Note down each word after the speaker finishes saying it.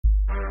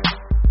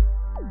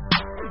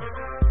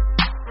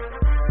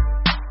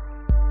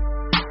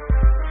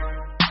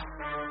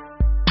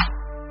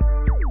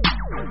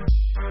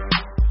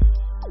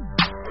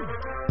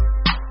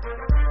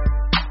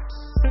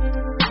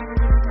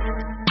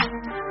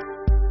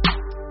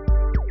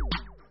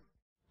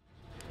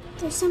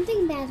There's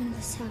something bad in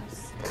this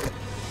house.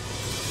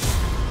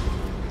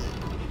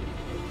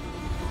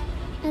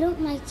 I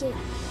don't like it.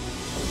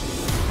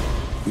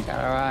 We got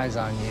our eyes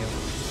on you.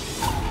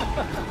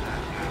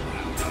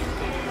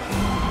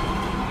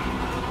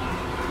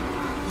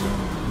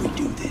 We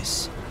do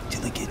this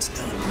till it gets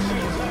done.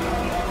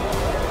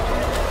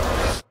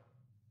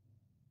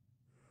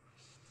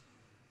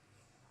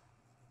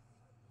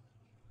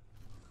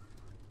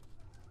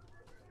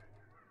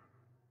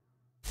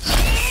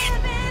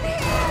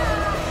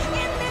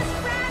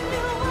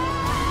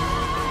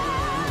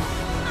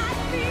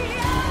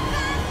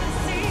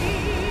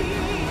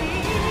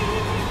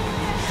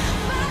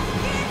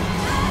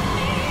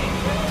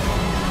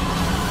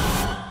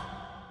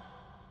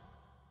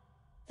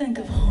 Think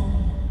of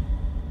home.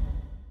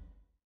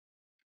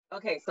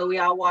 Okay, so we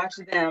all watched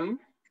Them,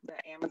 the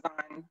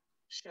Amazon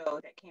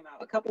show that came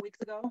out a couple weeks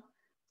ago.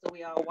 So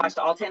we all watched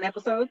all 10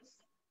 episodes.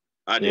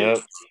 I did.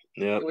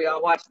 Yep. We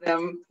all watched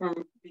them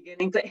from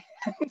beginning to end.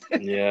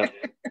 Yeah.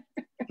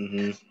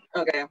 Mm-hmm.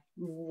 Okay,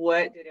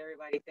 what did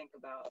everybody think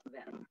about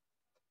Them?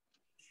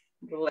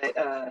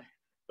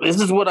 This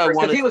is what I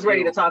wanted. Because he was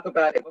ready do. to talk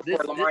about it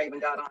before Lamar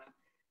even got on.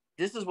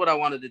 This is what I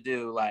wanted to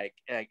do, like,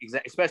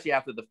 especially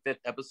after the 5th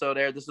episode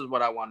aired. This is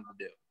what I wanted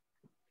to do.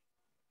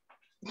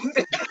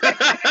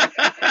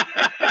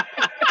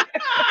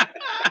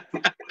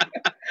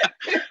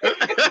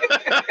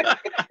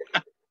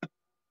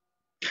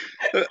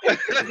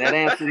 Does that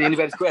answer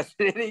anybody's question?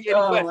 Any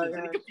questions?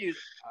 Any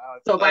confusion?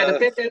 So by the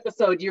 5th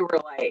episode, you were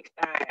like,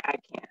 I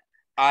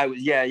can't.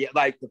 Yeah.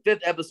 Like the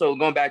 5th episode,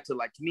 going back to,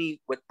 like, to me,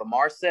 what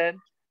Lamar said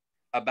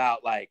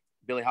about, like,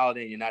 Billie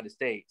Holiday in the United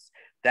States,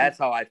 that's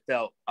how I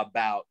felt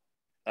about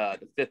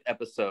the 5th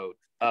episode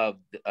of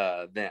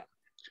Them.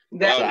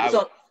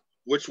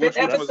 Which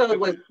episode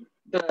was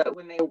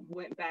when they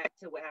went back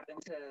to what happened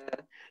to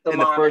the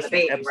mom first and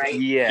the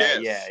baby,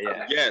 episode,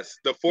 right? Yes,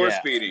 the force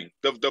feeding.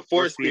 The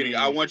force feeding.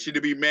 I want you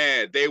to be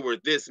mad. They were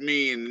this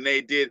mean and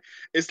they did.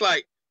 It's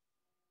like,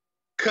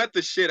 cut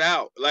the shit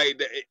out.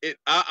 Like,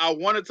 I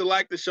wanted to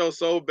like the show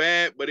so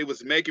bad, but it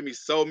was making me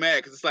so mad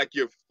because it's like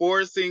you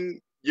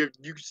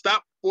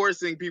stop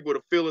forcing people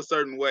to feel a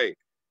certain way.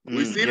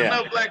 We've seen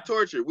enough black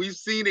torture. We've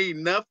seen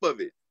enough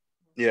of it.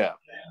 Yeah.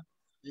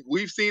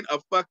 We've seen a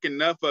fucking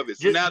enough of it.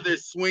 So now they're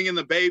swinging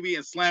the baby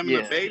and slamming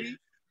the baby.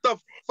 The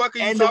fuck are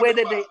you talking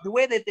about? The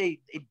way that they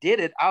did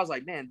it, I was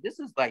like, man, this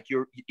is like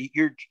you're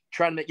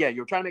trying to make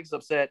you're trying to make us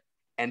upset,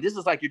 and this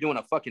is like you're doing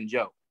a fucking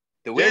joke.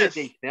 The way that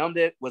they filmed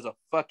it was a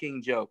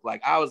fucking joke.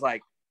 Like I was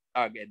like,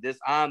 okay,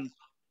 I'm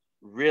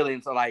really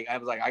into, like, I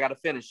was like, I gotta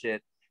finish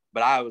it,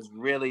 but I was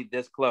really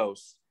this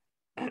close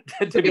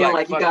to be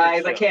like, you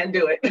guys, I can't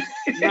do it.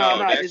 No,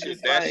 that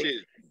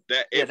shit.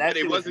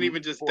 It wasn't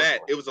even just that.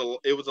 It was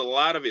a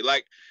lot of it.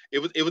 Like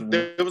there was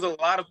a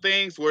lot of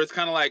things where it's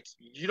kind of like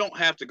you don't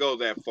have to go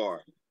that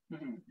far.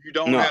 Mm-hmm. You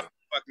don't have to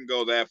fucking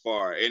go that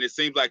far. And it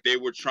seems like they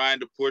were trying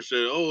to push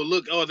it. Oh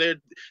look,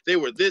 they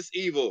were this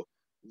evil.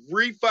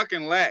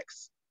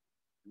 Relax.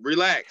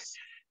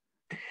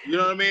 You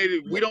know what I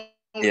mean? We don't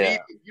need,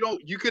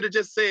 you could have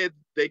just said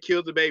they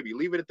killed the baby.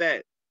 Leave it at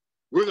that.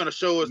 We're gonna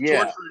show us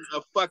torturing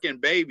a fucking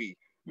baby.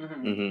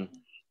 Mm-hmm. Mm-hmm.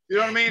 You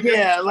know what I mean?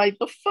 Yeah, like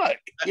the fuck.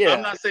 Yeah.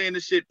 I'm not saying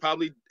this shit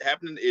probably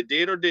happened. It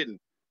did or didn't.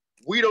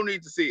 We don't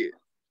need to see it.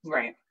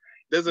 Right.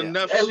 There's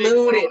enough shit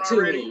allude it to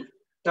already. me.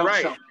 Don't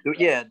right. show.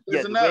 Yeah. The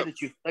way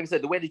that you, like I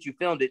said, the way that you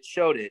filmed it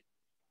showed it.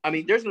 I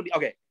mean, there's gonna be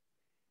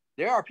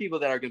there are people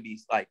that are gonna be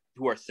like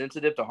who are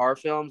sensitive to horror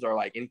films or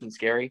like anything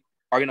scary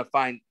are gonna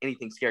find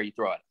anything scary you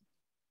throw at them.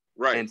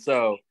 Right. And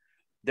so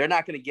they're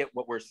not gonna get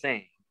what we're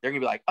saying. They're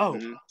gonna be like, oh,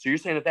 so you're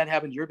saying if that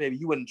happened to your baby,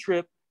 you wouldn't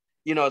trip?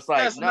 You know, it's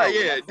like, that's no. Not, I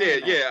get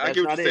what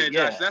you're saying,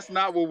 Josh. That's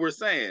not what we're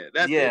saying.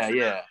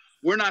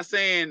 We're not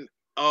saying,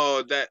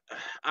 that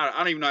I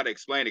don't even know how to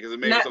explain it because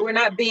we're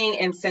not being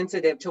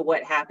insensitive to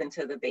what happened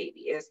to the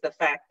baby. It's the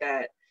fact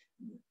that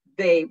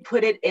they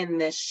put it in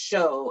this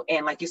show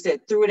and, like you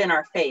said, threw it in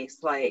our face,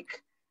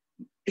 like,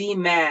 be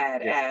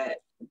mad at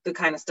the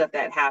kind of stuff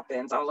that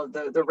happens, all of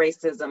the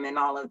racism and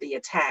all of the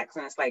attacks.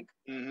 And it's like,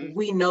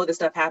 we know this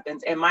stuff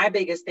happens. And my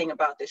biggest thing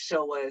about this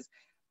show was,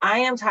 I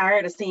am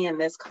tired of seeing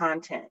this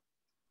content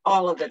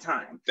all of the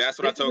time. That's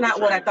what I told you. Not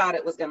what I thought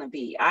it was going to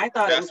be. I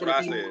thought it was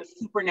going to be more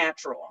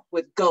supernatural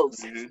with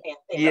ghosts and things.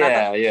 I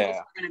thought it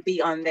was going to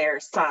be on their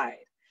side.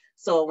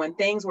 So when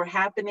things were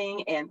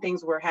happening and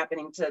things were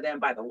happening to them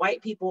by the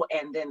white people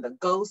and then the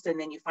ghost and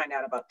then you find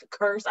out about the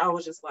curse, I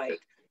was just like,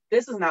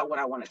 this is not what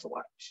I wanted to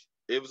watch.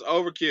 It was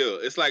overkill.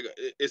 It's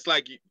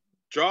like you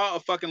draw a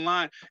fucking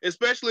line,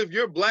 especially if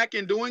you're black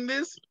and doing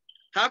this.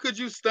 How could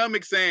you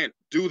stomach saying,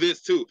 do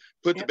this too?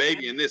 Put the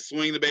baby in this,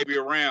 swing the baby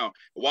around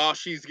while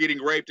she's getting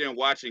raped and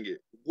watching it.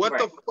 What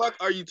the fuck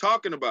are you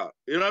talking about?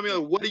 You know what I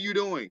mean? Like, what are you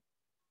doing?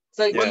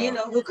 So do you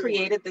know who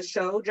created the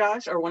show,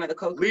 Josh, or one of the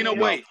co-creators? Lena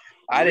Waithe.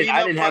 I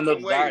didn't have no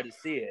desire to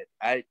see it.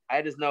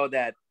 I just know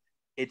that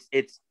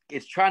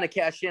it's trying to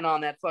cash in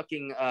on that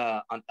fucking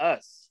on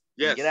Us.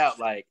 Yes. Get out.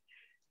 Like,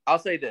 I'll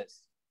say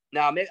this.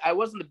 Now, I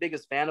wasn't the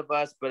biggest fan of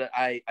Us, but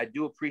I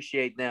do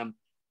appreciate them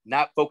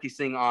not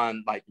focusing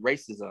on like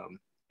racism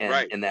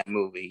in that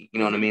movie. You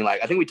know what I mean?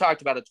 Like, I think we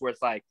talked about it to where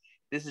it's like,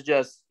 this is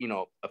just, you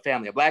know, a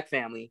black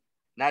family,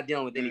 not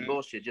dealing with any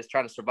bullshit, just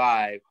trying to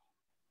survive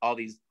all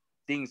these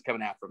things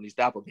coming out from these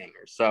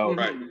doppelgangers. So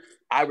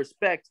I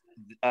respect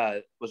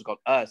what's it called,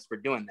 Us, for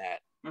doing that.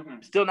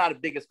 Still not the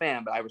biggest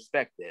fan, but I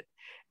respect it.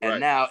 And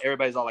now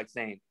everybody's all like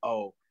saying,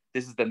 oh,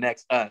 this is the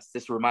next Us.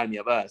 This reminds me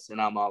of Us.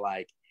 And I'm all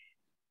like,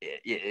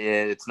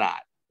 it's not.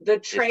 The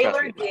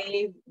trailer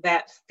gave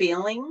that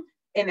feeling,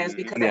 and it's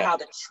because of how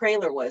the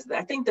trailer was.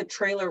 I think the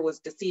trailer was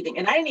deceiving.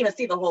 And I didn't even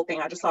see the whole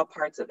thing. I just saw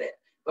parts of it.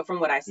 But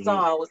from what I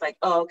saw, I was like,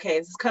 oh, okay,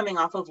 this is coming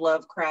off of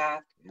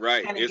Lovecraft.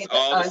 Right. It's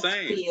all the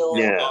same. All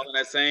in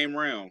that same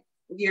realm.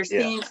 You're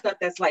seeing stuff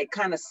that's like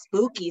kind of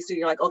spooky. So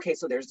you're like, okay,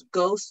 so there's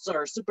ghosts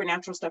or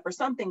supernatural stuff or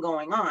something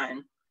going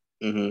on.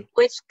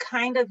 Which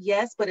kind of,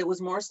 yes, but it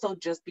was more so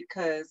just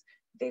because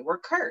they were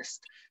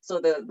cursed.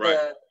 So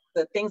the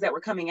things that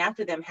were coming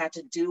after them had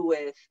to do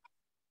with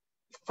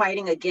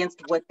fighting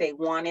against what they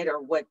wanted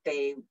or what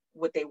they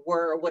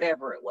were or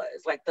whatever it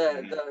was. Like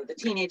the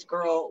teenage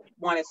girl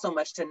wanted so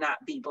much to not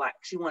be black.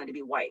 She wanted to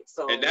be white.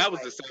 So and that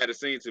was the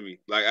saddest scene to me.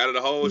 Like out of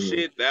the whole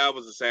shit, that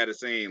was the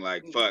saddest scene.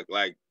 Like fuck,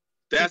 like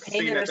that's she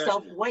painted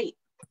herself white.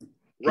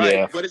 Right.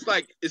 Yeah. But it's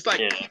like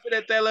keep it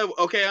at that level.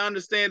 Okay, I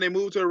understand they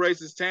moved to a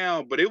racist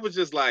town, but it was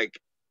just like,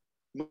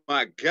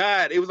 my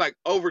God, it was like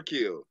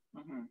overkill.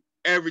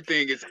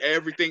 Everything is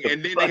everything.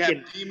 And then they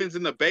have demons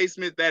in the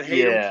basement that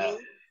hate them too.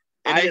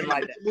 And they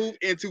have to move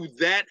into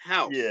that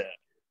house.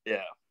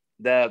 Yeah.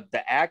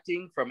 The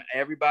acting from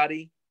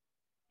everybody,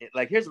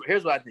 like here's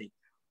what I think.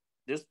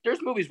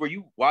 There's movies where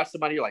you watch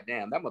somebody, you're like,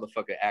 damn, that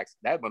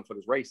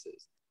motherfucker's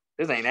racist.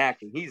 This ain't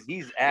acting.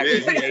 He's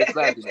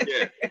acting.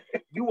 Yeah.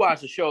 You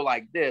watch a show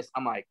like this,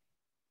 I'm like,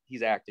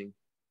 he's acting.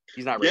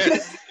 He's not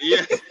racist.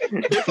 Yes.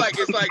 It's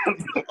like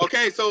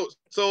okay, so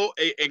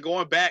and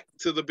going back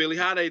to the Billie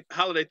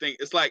Holiday thing,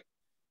 it's like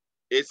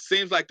it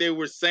seems like they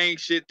were saying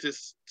shit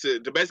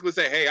to basically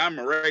say, hey, I'm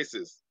a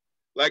racist.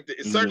 Like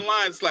certain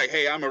lines, like,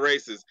 hey, I'm a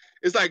racist.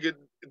 It's like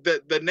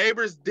the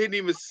neighbors didn't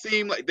even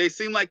seem like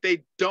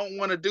they don't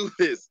want to do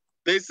this.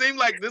 They seem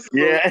like this.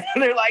 Yeah,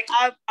 they're like,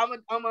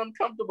 I'm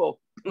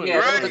uncomfortable. Yeah,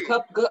 right.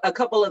 A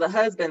couple of the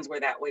husbands were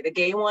that way. The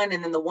gay one,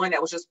 and then the one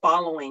that was just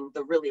following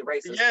the really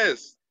racist.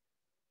 Yes,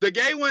 the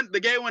gay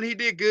one, he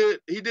did good.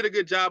 He did a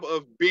good job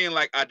of being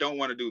like, I don't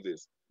want to do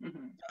this. The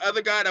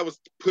other guy that was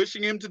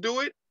pushing him to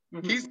do it,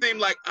 he seemed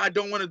like, I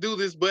don't want to do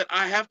this, but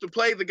I have to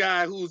play the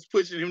guy who's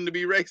pushing him to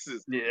be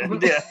racist. Yeah.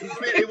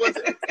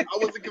 I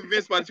wasn't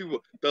convinced by two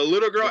people. The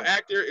little girl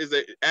actress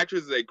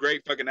is a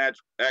great fucking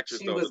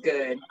actress. She was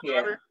good.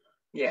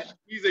 Yeah.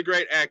 She's a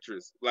great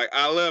actress. Like,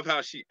 I love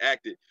how she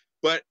acted.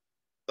 But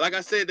like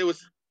I said, it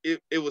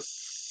was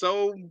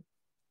so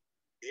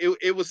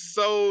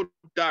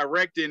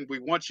direct, and we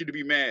want you to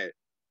be mad.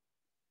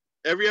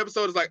 Every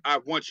episode is like, I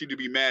want you to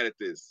be mad at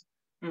this.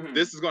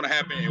 This is going to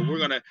happen,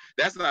 and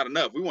that's not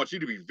enough. We want you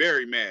to be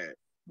very mad.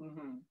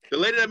 The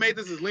lady that made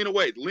this is Lena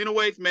Waithe. Lena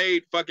Waithe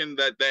made fucking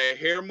the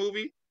Hair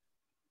movie.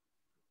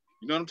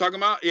 You know what I'm talking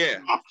about? Yeah.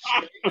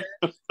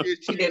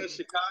 She did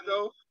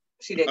Chicago.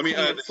 She did.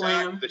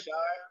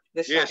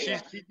 The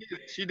Shire.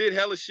 She did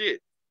hella shit.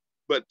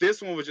 But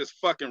this one was just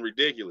fucking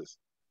ridiculous.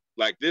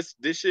 Like this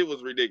shit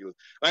was ridiculous.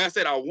 Like I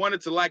said, I wanted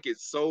to like it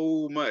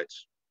so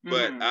much.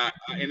 But I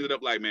ended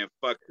up like, man,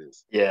 fuck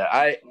this. Yeah,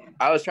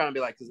 I was trying to be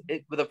like, because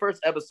for the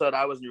first episode,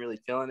 I wasn't really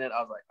feeling it.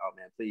 I was like, oh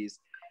man, please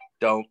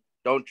don't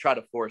try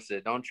to force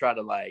it. Don't try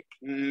to like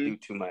do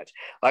too much.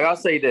 Like, I'll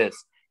say this: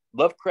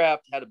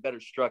 Lovecraft had a better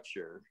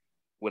structure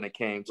when it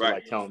came to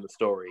like telling the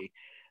story.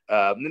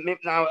 Now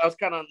I was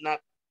kind of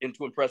not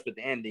too impressed with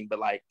the ending, but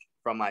like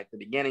from like the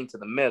beginning to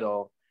the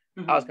middle,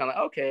 I was kind of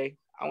like, okay,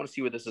 I want to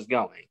see where this is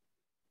going.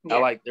 I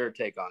like their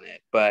take on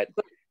it, but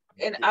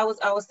and I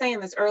was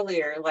saying this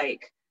earlier,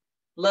 like,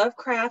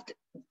 Lovecraft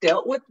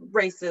dealt with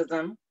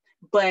racism,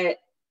 but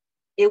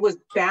it was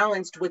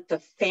balanced with the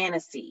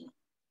fantasy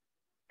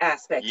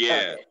aspect of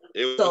it.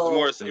 It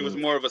was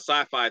more of a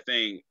sci-fi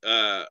thing.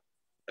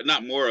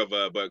 Not more of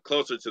a, but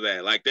closer to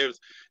that. Like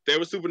there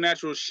was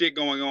supernatural shit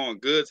going on,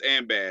 goods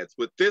and bads.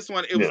 With this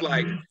one, it was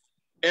like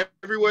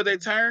everywhere they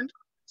turned,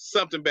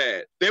 something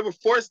bad. They would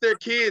force their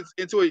kids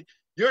into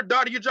your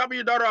daughter, you're dropping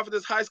your daughter off at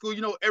this high school.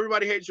 You know,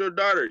 everybody hates your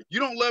daughter. You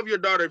don't love your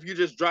daughter if you're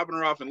just dropping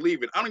her off and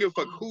leaving. I don't give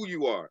a fuck who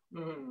you are.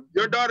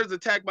 Your daughter's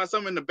attacked by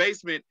someone in the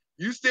basement.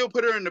 You still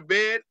put her in the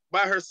bed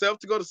by herself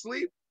to go to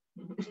sleep?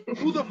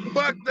 Who the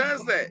fuck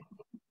does that?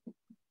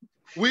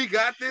 We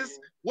got this?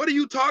 What are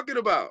you talking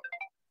about?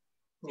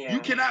 You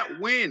cannot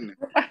win.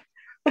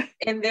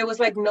 And there was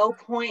like no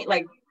point,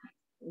 like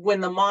when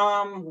the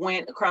mom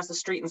went across the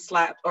street and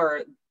slapped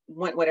the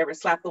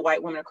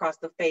white woman across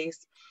the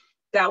face.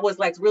 That was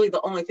like really the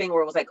only thing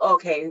where it was like,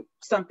 okay,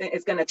 something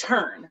is going to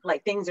turn,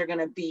 like things are going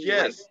to be.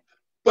 Yes.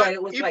 Like, but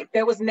it was like,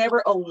 there was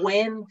never a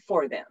win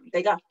for them.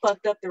 They got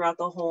fucked up throughout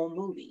the whole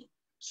movie.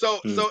 So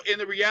in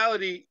the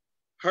reality,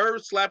 her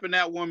slapping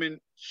that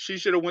woman, she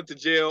should have went to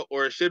jail,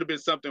 or it should have been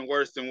something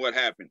worse than what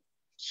happened.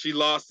 She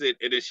lost it,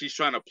 and then she's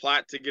trying to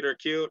plot to get her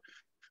killed.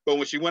 But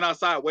when she went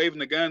outside waving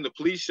the gun, the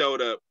police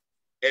showed up.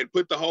 and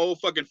put the whole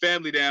fucking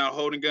family down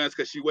holding guns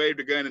because she waved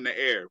a gun in the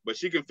air. But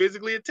she can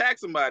physically attack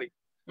somebody.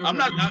 I'm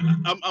not.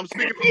 I'm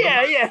speaking. From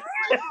yeah.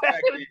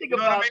 Think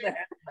about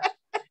that.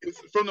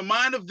 From the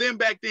mind of them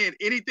back then.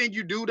 Anything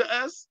you do to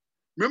us.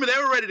 Remember,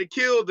 they were ready to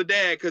kill the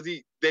dad because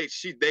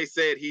they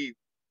said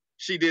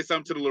she did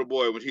something to the little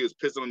boy when he was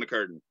pissing on the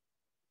curtain.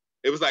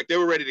 It was like they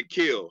were ready to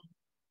kill,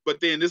 but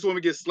then this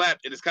woman gets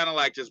slapped and it's kind of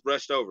like just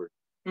brushed over.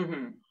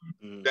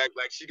 That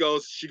like she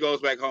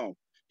goes back home.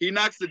 He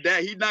knocks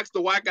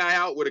the white guy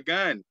out with a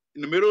gun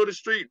in the middle of the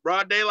street,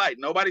 broad daylight.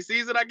 Nobody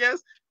sees it, I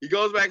guess. He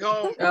goes back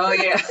home. Oh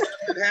yeah,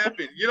 it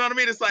happened. You know what I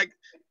mean? It's like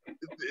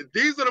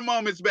these are the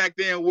moments back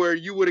then where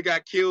you would have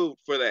got killed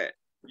for that.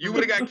 You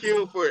would have got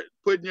killed for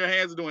putting your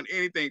hands and doing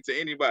anything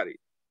to anybody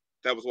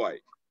that was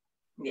white.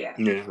 Yeah.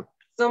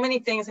 So many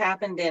things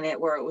happened in it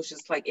where it was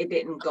just like it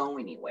didn't go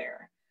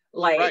anywhere.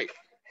 Like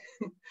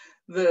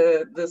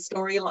the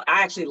story. I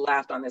actually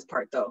laughed on this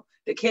part though.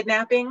 The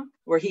kidnapping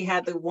where he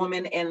had the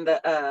woman in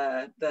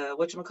the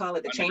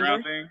whatchamacallit, the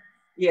chamber. Thing?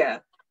 Yeah.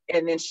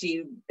 And then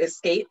she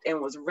escaped and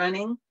was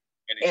running.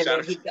 And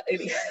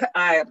then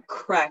I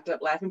cracked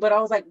up laughing. But I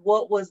was like,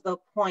 what was the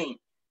point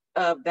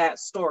of that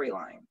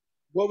storyline?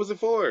 What was it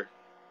for?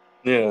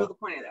 Yeah. What was the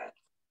point of that?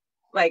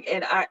 Like,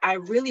 and I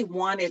really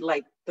wanted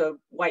like the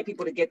white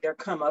people to get their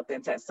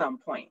comeuppance at some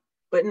point,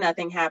 but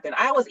nothing happened.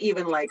 I was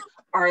even like,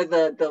 are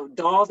the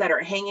dolls that are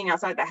hanging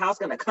outside the house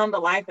going to come to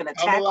life and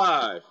attack? Come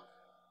alive.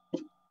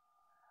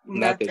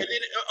 Nothing.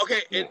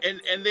 And then,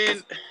 and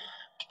then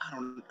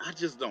I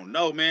just don't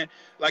know, man.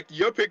 Like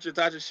your picture,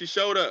 Tasha, she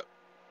showed up.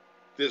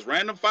 This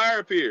random fire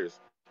appears.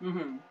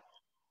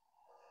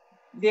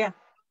 Yeah.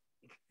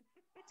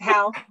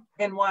 How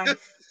and why?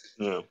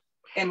 Yeah.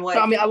 And what?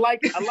 So, I mean, I like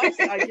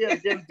the idea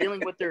of them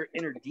dealing with their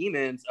inner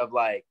demons of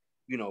like,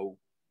 you know,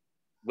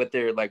 what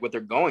they're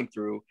going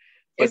through.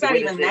 But it's not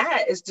even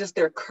that. It's just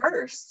they're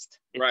cursed.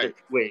 Right.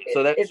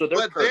 But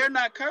they're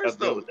not cursed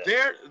though.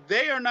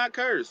 They are not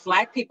cursed.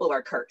 Black people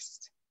are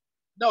cursed.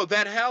 No,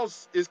 that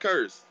house is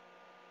cursed.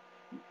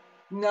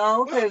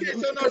 No, because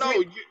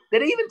no. They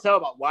didn't even tell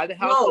about why the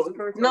house was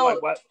cursed. No,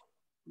 like what?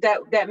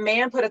 That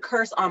man put a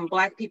curse on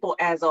Black people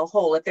as a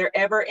whole. If they're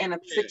ever in a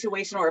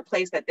situation or a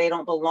place that they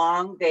don't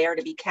belong, they are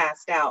to be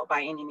cast out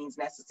by any means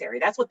necessary.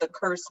 That's what the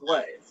curse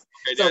was.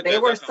 So they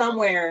were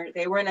somewhere,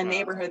 they were in a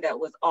neighborhood that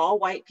was all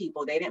white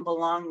people. They didn't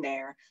belong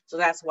there. So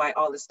that's why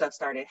all this stuff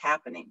started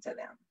happening to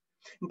them.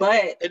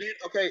 But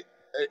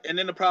and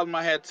then the problem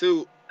I had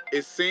too,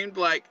 it seemed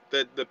like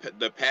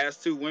the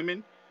past two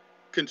women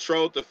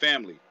controlled the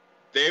family.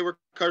 They were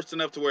cursed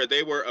enough to where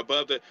they were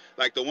above the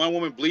one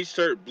woman bleached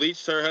her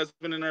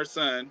husband and her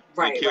son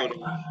and killed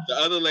them. The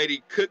other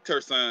lady cooked her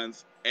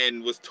sons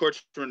and was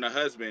torturing the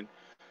husband.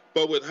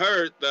 But with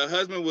her, the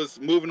husband was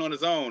moving on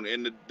his own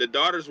and the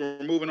daughters were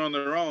moving on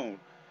their own.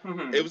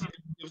 It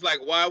was like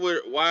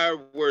why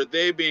were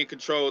they being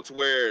controlled to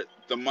where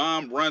the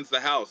mom runs the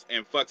house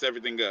and fucks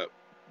everything up?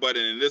 But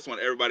in this one,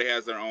 everybody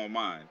has their own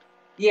mind.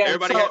 Yeah,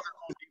 everybody has their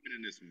own demon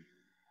in this one.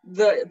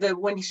 The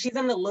when she's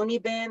in the loony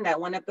bin, that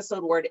one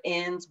episode where it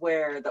ends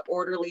where the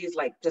orderly is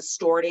like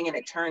distorting and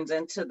it turns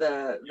into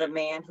the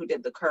man who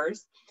did the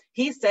curse,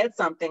 he said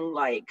something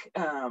like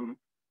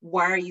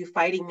why are you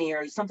fighting me,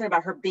 or something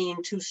about her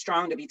being too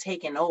strong to be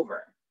taken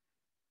over.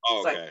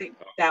 So I think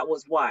that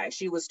was why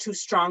she was too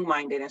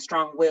strong-minded and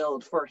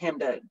strong-willed for him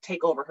to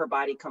take over her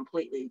body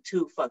completely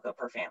to fuck up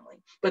her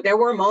family. But there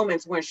were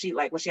moments when she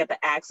had the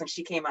axe and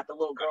she came out the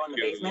little girl in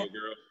the basement.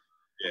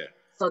 Yeah.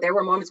 So there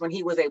were moments when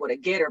he was able to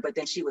get her, but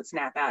then she would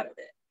snap out of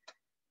it.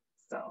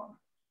 So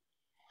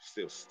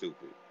still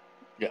stupid.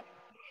 Yeah.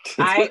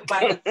 I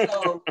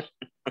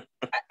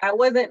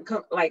wasn't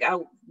like, I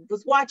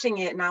was watching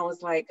it and I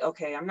was like,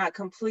 okay, I'm not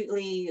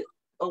completely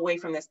away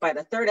from this. By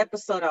the third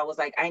episode, I was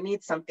like, I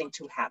need something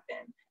to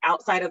happen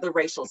outside of the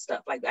racial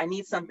stuff. Like I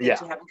need something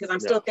to happen because I'm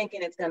still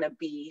thinking it's gonna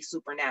be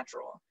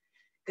supernatural.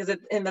 Because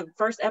in the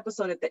first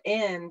episode at the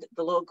end,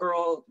 the little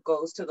girl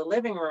goes to the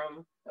living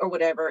room or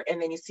whatever,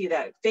 and then you see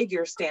that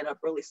figure stand up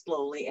really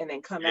slowly and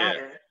then come at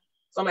her.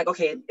 So I'm like,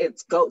 okay,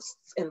 it's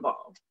ghosts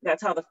involved.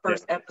 That's how the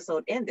first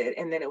episode ended.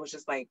 And then it was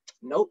just like,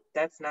 nope,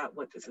 that's not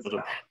what this is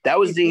about. That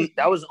was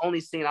the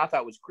only scene I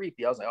thought was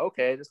creepy. I was like,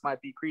 okay, this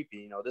might be creepy.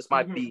 You know, this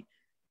might be,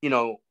 you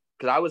know,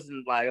 because I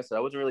wasn't, like I said,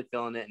 I wasn't really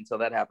feeling it until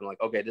that happened.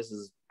 Like, okay,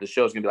 the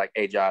show's gonna be like,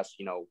 hey, Josh,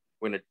 you know,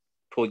 we're gonna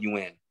pull you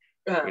in.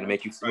 We're gonna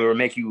make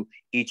you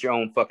eat your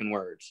own fucking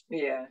words.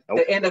 Yeah. Nope.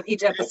 The end of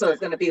each episode is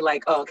gonna be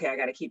like, oh, okay, I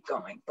gotta keep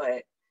going.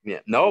 But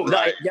there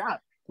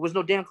was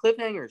no damn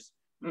cliffhangers.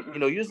 You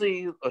know,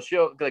 usually a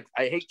show, like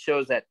I hate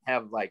shows that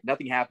have like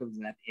nothing happens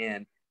and at the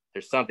end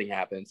there's something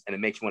happens and it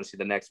makes you want to see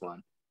the next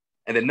one,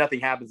 and then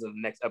nothing happens in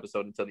the next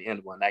episode until the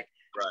end one. Like,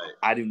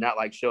 I do not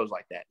like shows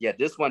like that. Yeah,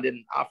 this one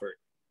didn't offer.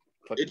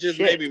 It just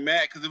made me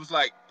mad because it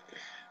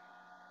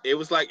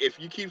was like if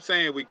you keep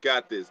saying we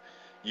got this,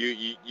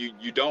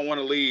 you don't want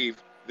to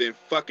leave, then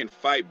fucking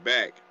fight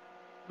back.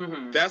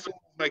 That's what's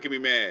making me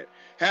mad.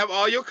 Have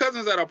all your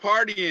cousins that are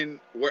partying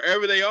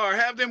wherever they are,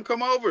 have them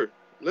come over.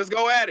 Let's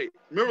go at it.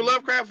 Remember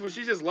Lovecraft when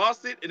she just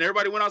lost it and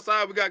everybody went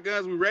outside, we got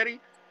guns, we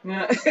ready?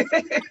 Yeah.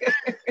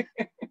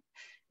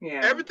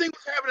 Yeah. Everything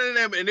was happening to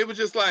them, and it was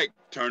just like,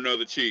 turn the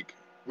other cheek.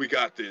 We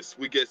got this.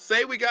 We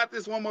got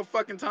this one more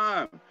fucking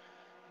time.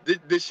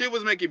 The shit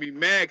was making me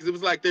mad because it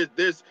was like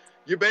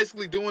you're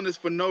basically doing this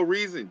for no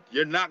reason.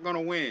 You're not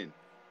gonna win.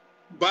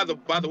 By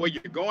the way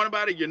you're going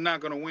about it, you're not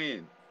gonna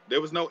win. There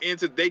was no end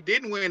to. They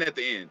didn't win at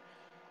the end.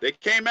 They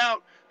came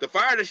out. The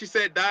fire that she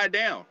said died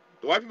down.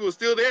 The white people were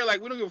still there.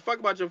 Like, we don't give a fuck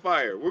about your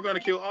fire. We're gonna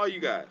kill all you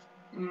guys.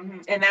 Mm-hmm.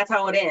 And that's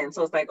how it ends.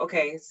 So it's like,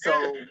 okay,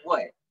 so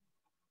what?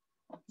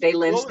 They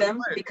lynched them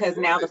because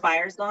now the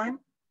fire's gone?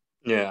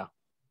 Yeah.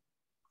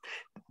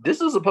 This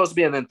is supposed to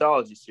be an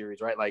anthology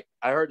series, right? Like,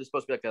 I heard it's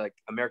supposed to be like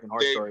American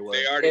Horror Story.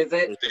 Is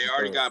it? They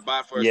already got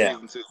bought for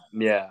season 2.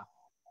 Yeah.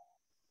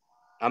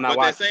 I'm not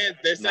watching.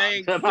 They're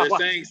saying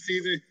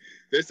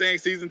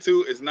season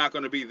 2 is not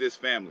going to be this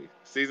family.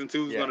 Season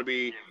 2 is going to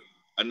be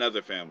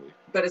another family.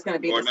 But it's going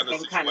to be the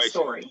same kind of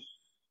story.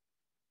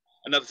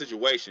 Another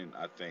situation,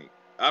 I think.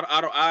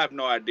 I have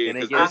no idea.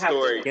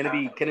 Can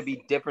it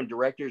be different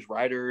directors,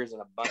 writers,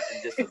 and a bunch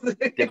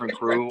of different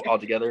crew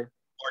altogether,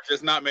 or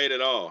just not made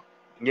at all?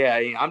 Yeah,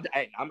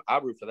 I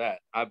root for that.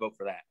 I vote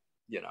for that.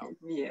 You know.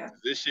 Yeah.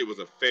 This shit was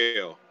a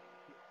fail.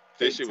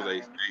 This shit was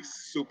a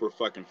super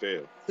fucking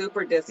fail.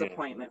 Super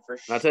disappointment for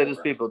sure. I'll tell you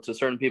this, to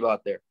certain people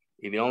out there,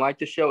 if you don't like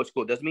the show, it's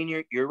cool. It doesn't mean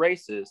you're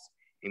racist.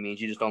 It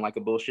means you just don't like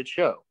a bullshit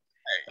show.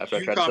 That's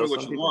what you call me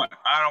what you want.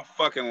 I don't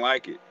fucking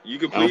like it. You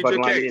can plead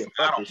your case.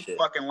 I don't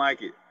fucking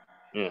like it.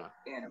 Yeah.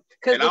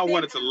 And I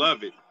wanted to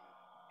love it.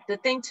 The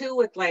thing too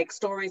with like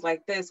stories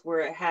like this where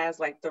it has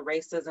like the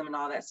racism and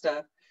all that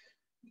stuff,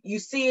 you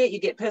see it, you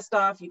get pissed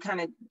off, you kind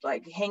of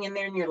like hang in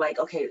there and you're like,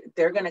 okay,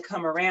 they're gonna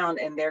come around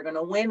and they're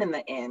gonna win in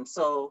the end.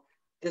 So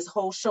this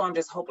whole show, I'm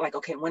just hoping like,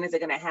 okay, when is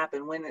it gonna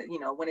happen? When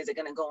is it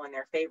gonna go in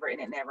their favor? And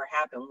it never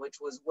happened, which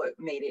was what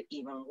made it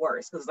even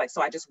worse. Because like,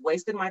 so I just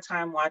wasted my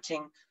time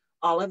watching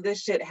all of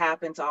this shit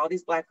happen to all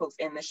these Black folks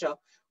in the show.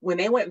 When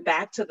they went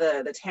back to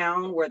the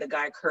town where the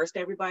guy cursed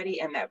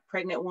everybody and that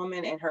pregnant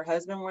woman and her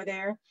husband were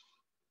there,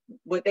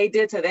 what they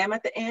did to them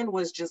at the end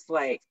was just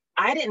like,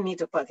 I didn't need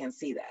to fucking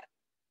see that.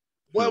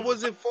 What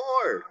was it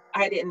for?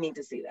 I didn't need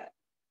to see that.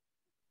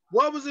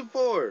 What was it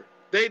for?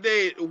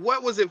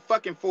 What was it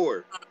fucking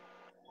for?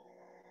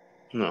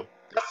 No.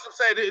 That's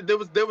what I'm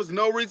saying. There was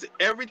no reason.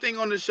 Everything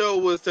on the show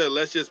was to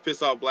let's just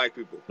piss off Black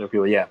people.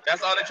 Yeah.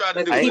 That's all they tried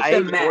to do. I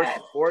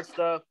hate force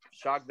stuff,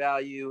 shock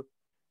value,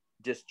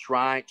 just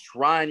trying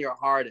your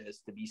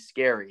hardest to be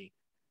scary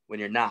when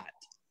you're not.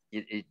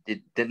 It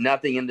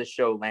nothing in the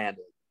show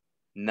landed.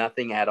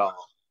 Nothing at all.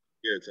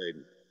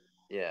 Irritating.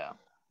 Yeah.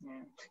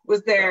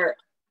 Was there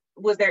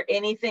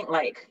anything,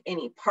 like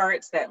any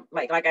parts that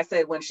like I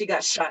said, when she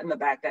got shot in the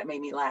back, that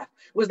made me laugh.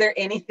 Was there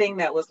anything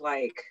that was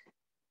like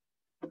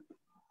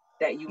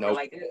that you were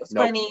like, it was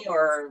funny,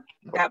 or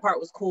that part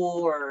was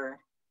cool, or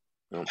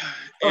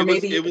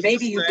maybe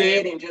you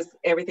did and just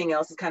everything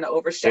else is kind of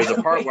overshadowed? There's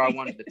a part where I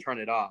wanted to turn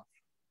it off.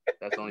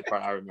 That's the only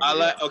part I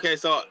remember. Okay,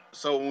 so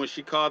when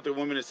she called the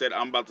woman and said,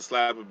 "I'm about to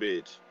slap a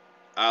bitch,"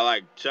 I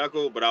like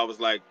chuckled, but I was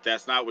like,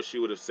 that's not what she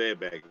would have said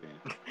back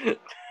then.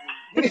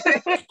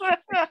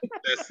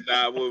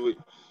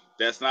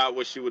 That's not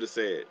what she would have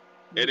said.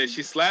 And then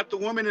she slapped the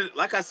woman, and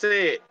like I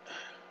said,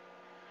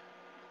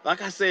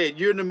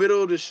 you're in the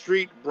middle of the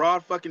street,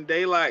 broad fucking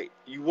daylight.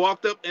 You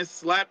walked up and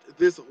slapped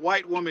this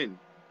white woman.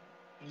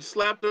 You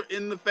slapped her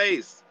in the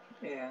face.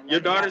 Yeah, your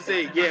daughter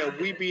said, "Yeah,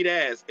 we beat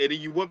ass," and then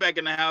you went back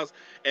in the house,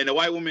 and the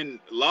white woman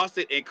lost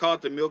it and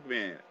called the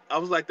milkman. I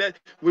was like, that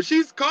when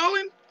she's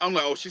calling, I'm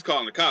like, oh, she's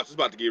calling the cops. It's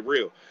about to get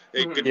real.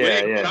 When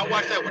I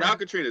watched that without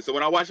Katrina, so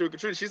when I watched it with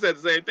Katrina, she said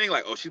the same thing,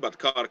 like, oh, she's about to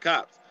call the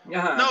cops.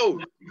 No,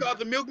 she called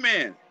the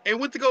milkman and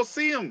went to go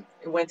see him.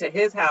 Went to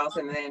his house,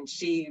 and then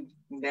she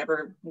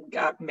never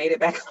made it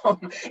back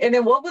home. And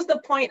then what was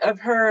the point of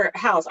her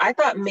house? I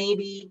thought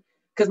maybe,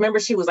 because remember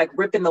she was like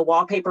ripping the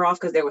wallpaper off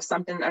because there was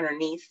something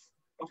underneath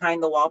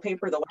behind the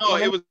wallpaper.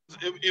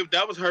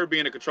 That was her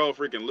being a control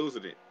freak and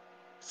losing it.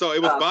 So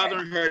it was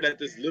bothering her that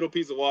this little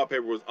piece of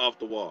wallpaper was off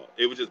the wall.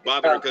 It was just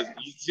bothering her because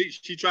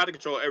she tried to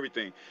control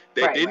everything.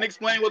 They didn't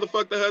explain where the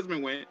fuck the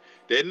husband went.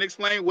 They didn't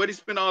explain what he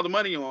spent all the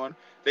money on.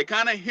 They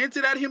kind of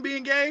hinted at him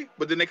being gay,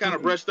 but then they kind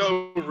of brushed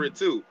over it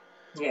too.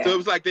 Yeah. So it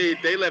was like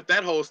they left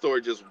that whole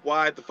story just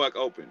wide the fuck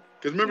open.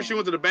 Because remember, she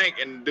went to the bank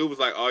and the dude was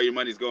like, "All your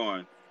money's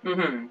gone."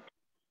 Mm-hmm.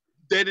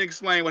 They didn't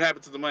explain what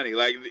happened to the money.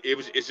 Like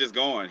it's just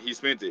gone. He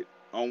spent it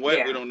on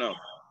what we don't know.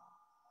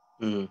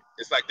 Mm-hmm.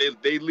 It's like they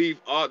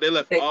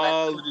left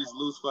all of these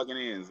loose fucking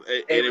ends,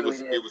 and it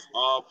was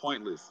all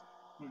pointless.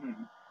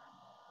 Mm-hmm.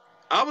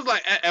 I was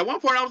like, at one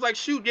point, I was like,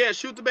 shoot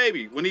the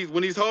baby when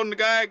he's holding the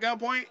guy at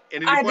gunpoint.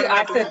 And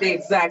I said the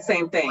exact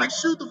same thing. Like,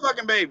 shoot the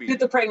fucking baby. Shoot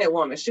the pregnant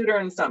woman. Shoot her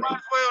in the stomach.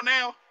 Well,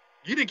 now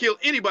you didn't kill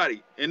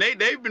anybody, and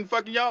they've been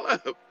fucking y'all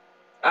up.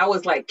 I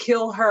was like,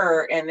 kill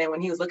her, and then when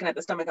he was looking at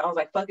the stomach, I was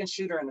like, fucking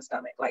shoot her in the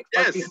stomach. Like,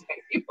 fuck these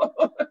people.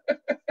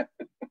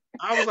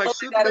 I was like,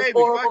 shoot the baby. That is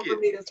horrible for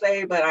me to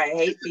say, but I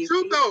hate these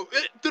people. Truth though,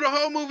 through the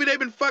whole movie, they've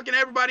been fucking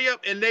everybody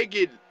up, and they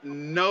get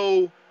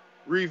no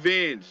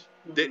revenge.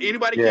 Did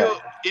anybody kill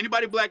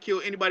anybody black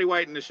kill anybody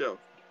white in the show?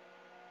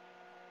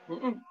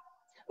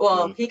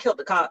 Well, he killed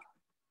the cop.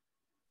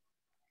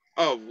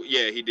 Oh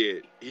yeah, he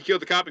did. He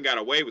killed the cop and got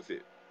away with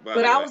it.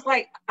 But I was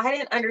like, I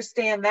didn't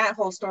understand that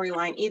whole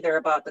storyline either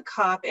about the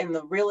cop and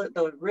the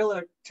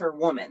realtor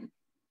woman.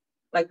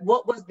 Like,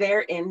 what was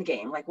their end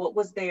game? Like, what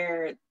was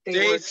their?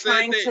 They were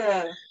trying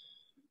to.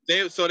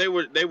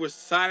 They were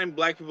signing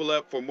black people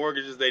up for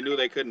mortgages they knew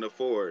they couldn't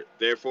afford.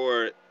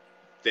 Therefore,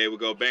 they would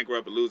go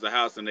bankrupt and lose the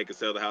house, and they could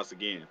sell the house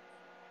again.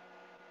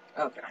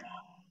 Okay.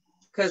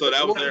 So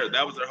that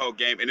was their whole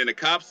game. And then the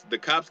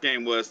cops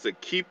game was to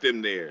keep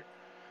them there.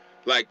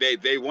 Like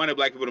they wanted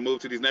black people to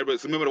move to these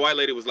neighborhoods. So remember, the white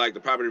lady was like, the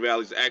property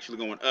value is actually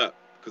going up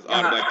because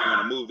all the black people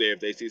want to move there if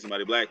they see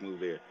somebody black move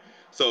there.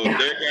 So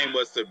their game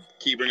was to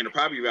keep bringing the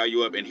property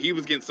value up, and he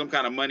was getting some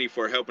kind of money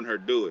for helping her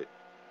do it.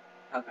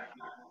 Okay.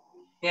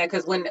 Yeah,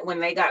 because when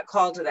they got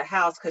called to the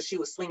house because she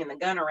was swinging the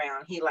gun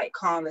around, he like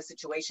calmed the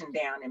situation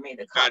down and made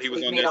the cops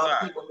made all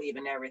the people leave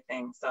and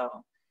everything.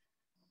 So,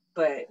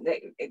 but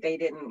they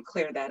didn't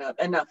clear that up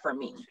enough for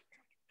me.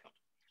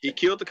 He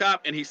killed the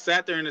cop and he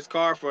sat there in his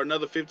car for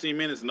another 15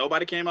 minutes.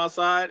 Nobody came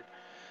outside.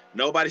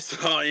 Nobody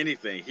saw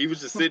anything. He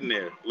was just sitting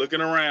there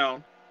looking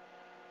around,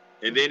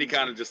 and then he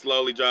kind of just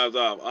slowly drives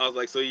off. I was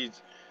like, so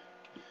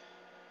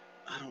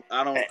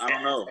I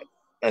don't know.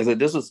 I said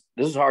this is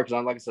hard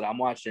because like I said, I'm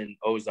watching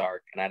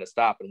Ozark and I had to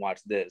stop and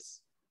watch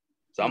this,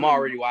 so I'm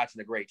already watching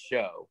a great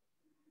show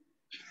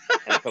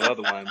and a couple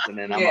other ones, and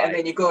then and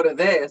then you go to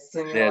this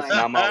and you're and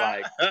I'm all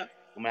like,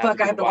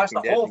 fuck, I have to watch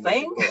the whole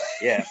thing.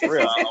 Yeah, for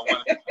real. I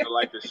wanted to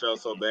like the show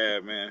so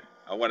bad, man.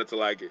 I wanted to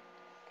like it.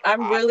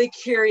 I'm really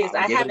curious.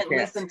 I haven't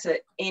listened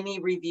to any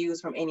reviews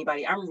from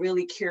anybody. I'm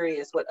really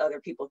curious what other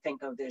people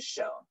think of this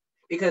show,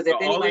 because if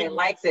anybody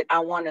likes it, I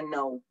want to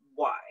know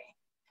why.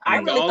 I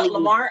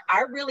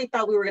really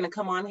thought we were going to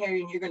come on here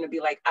and you're going to be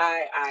like,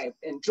 I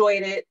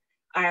enjoyed it.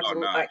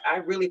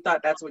 I really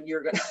thought that's what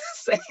you're going to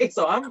say.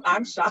 So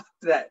I'm shocked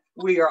that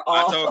we are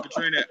all I told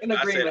Katrina, in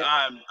agreement.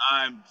 I said,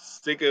 I'm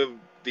sick of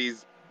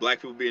these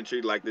black people being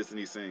treated like this in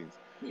these scenes.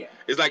 Yeah.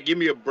 It's like, give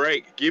me a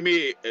break.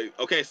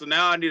 Okay, so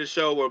now I need a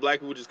show where black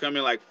people just come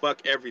in like,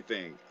 fuck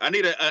everything. I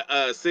need a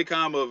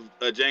sitcom of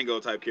a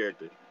Django type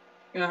character.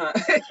 Uh-huh.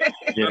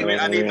 You know what I mean?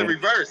 I need the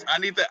reverse. I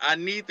need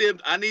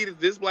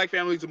this black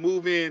family to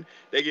move in.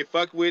 They get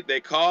fucked with. They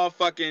call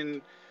fucking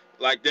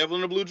like Devil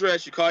in a Blue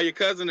Dress. You call your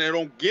cousin, they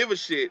don't give a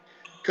shit.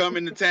 Come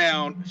into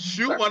town,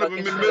 shoot one of them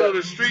in the middle of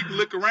the street, and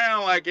look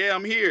around like, yeah,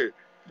 I'm here.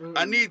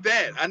 I need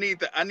that. I need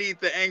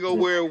the angle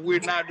where we're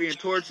not being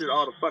tortured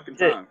all the fucking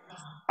time.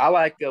 I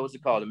like what's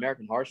it called,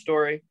 American Horror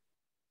Story.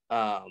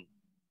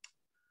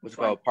 What's it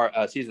called?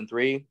 Season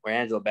 3, where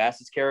Angela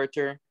Bassett's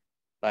character,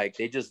 like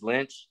they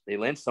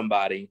lynched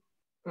somebody,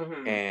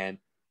 and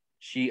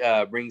she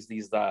brings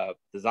these the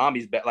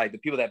zombies back, like the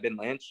people that have been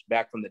lynched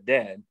back from the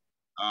dead,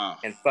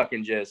 and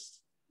fucking just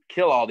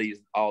kill all these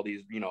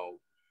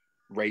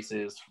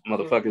racist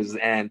motherfuckers.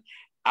 And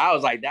I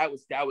was like, that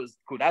was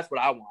cool. That's what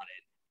I wanted.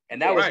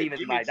 And that was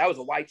that was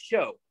a white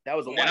show. That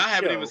was a white show. And I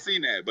haven't even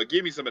seen that, but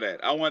give me some of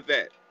that. I want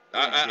that.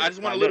 I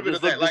just want a little bit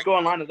of that. Just go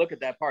online and look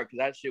at that part, because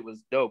that shit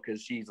was dope. Because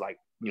she's like,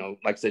 like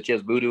I said, she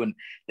has voodoo, and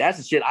that's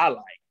the shit I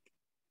like.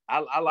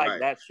 I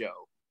like that show,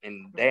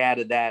 and they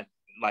added that.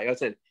 Like I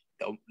said,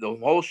 the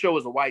whole show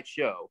was a white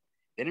show.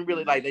 They didn't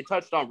really they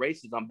touched on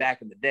racism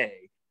back in the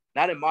day,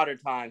 not in modern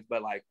times,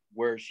 but like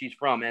where she's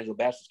from, Angela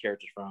Bassett's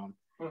character's from.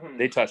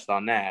 They touched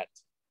on that.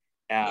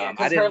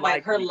 Because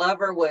her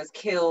lover was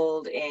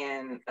killed,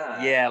 and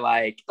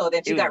so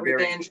then she got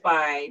revenge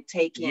by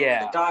taking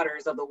the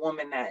daughters of the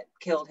woman that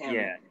killed him.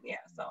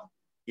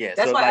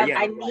 That's why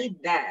I need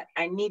that.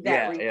 I need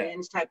that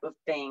revenge type of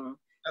thing.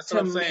 That's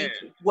to make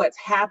what's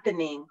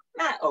happening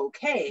not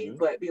okay,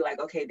 but be like,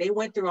 okay, they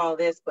went through all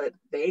this, but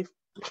they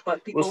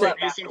fucked people up.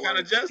 Some kind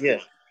of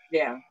justice.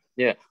 Yeah.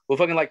 Well,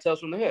 fucking like Tales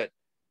from the Hood,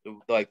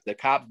 like the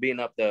cops beating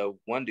up the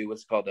one dude,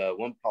 what's called the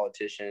one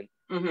politician,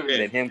 and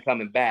then him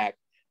coming back.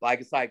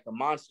 Like it's like the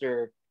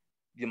monster,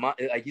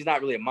 like he's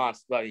not really a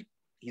monster. Like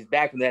he's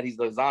back from that. He's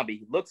a zombie.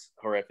 He looks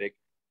horrific,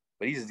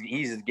 but he's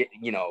just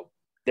getting,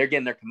 they're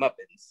getting their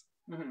comeuppance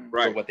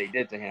for what they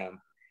did to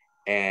him.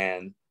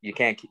 And they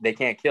can't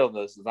kill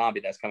the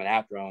zombie that's coming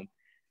after him.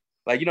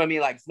 Like, you know what I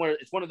mean? Like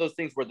it's one of those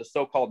things where the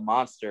so-called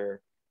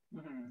monster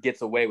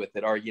gets away with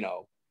it, or like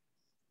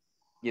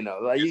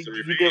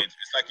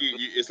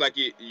it's like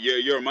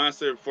you're a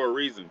monster for a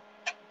reason.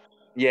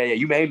 Yeah,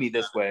 you made me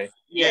this way.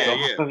 Yeah.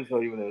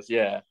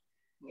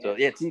 So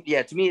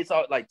to me, it's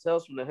all like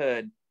Tales from the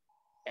Hood.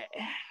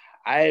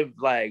 I've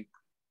like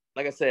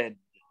I said,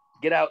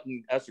 Get Out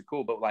and Us are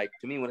cool, but like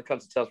to me, when it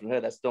comes to Tales from the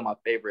Hood, that's still my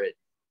favorite.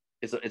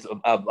 It's as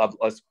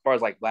far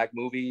as like black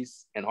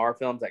movies and horror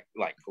films that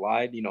like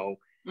collide,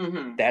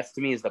 that's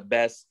to me is the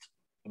best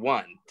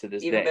one to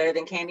this day. Even better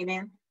than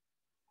Candyman?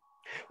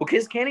 Well,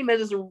 because Candyman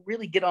doesn't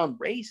really get on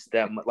race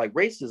that much, like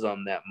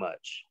racism that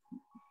much.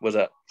 What's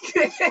up?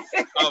 I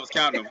was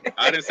counting them.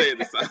 I didn't say it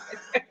this time.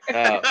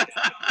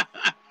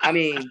 I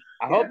mean,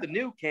 I hope the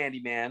new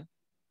Candyman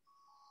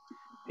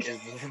is.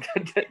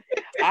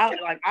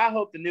 I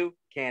hope the new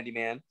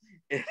Candyman.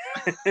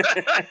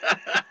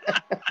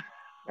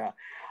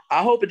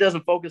 I hope it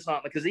doesn't focus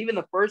on, because even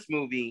the first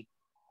movie,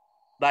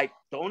 like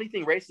the only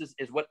thing racist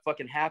is what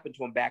fucking happened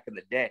to him back in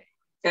the day.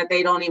 That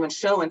they don't even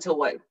show until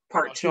what,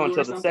 part 2 show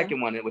until or the something?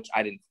 second one, which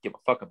I didn't give a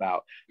fuck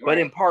about. Right. But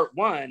in part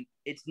 1,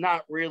 it's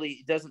not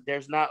really,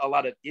 there's not a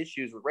lot of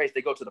issues with race.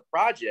 They go to the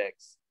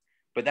projects,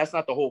 but that's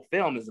not the whole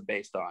film is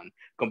based on.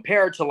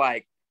 Compared to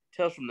like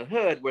Tales from the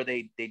Hood, where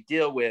they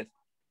deal with,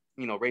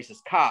 you know,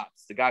 racist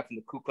cops, the guy from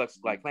the Ku Klux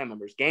Klan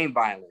members, gang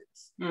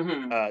violence,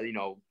 you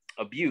know,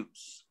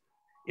 abuse.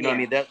 You know what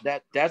I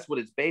mean? That's what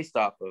it's based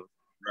off of.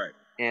 Right.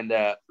 And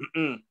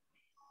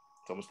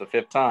it's almost the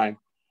 5th time,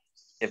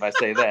 if I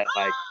say that.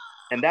 Like,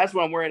 and that's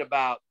what I'm worried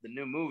about the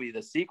new movie,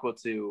 the sequel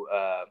to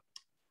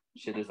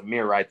shit, there's a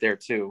mirror right there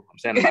too. I'm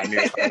standing by a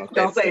mirror.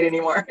 Don't say it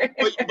anymore.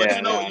 But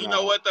yeah, you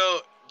know what though?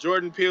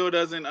 Jordan Peele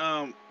doesn't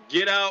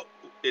Get Out,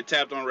 it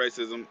tapped on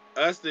racism.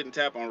 Us didn't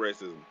tap on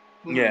racism.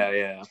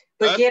 Yeah.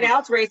 But Get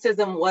Out's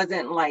racism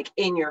wasn't like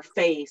in your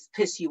face,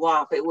 piss you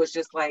off. It was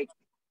just like,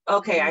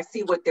 okay, I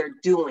see what they're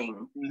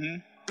doing.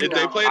 They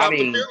played off the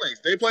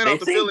feelings. They played off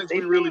the feelings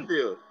we really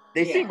feel.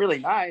 They seem really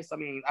nice. I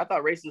mean, I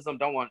thought racism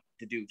don't want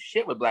to do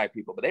shit with black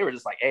people, but they were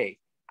just like, hey,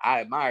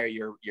 I admire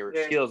your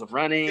skills of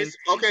running.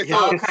 Okay, so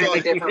all kinds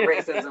of different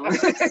racism.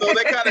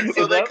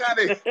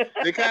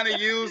 they kind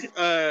of used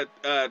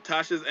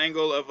Tasha's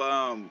angle of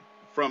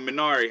from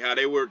Minari, how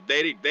they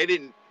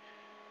didn't.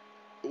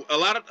 A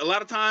lot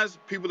of times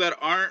people that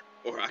aren't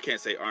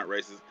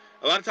racist.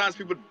 A lot of times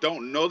people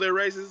don't know they're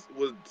racist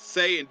will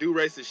say and do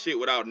racist shit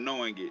without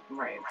knowing it.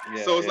 Right.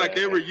 Yeah, so it's like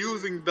they were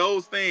using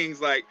those things,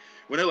 like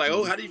when they're like,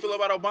 oh, how do you feel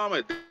about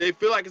Obama? They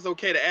feel like it's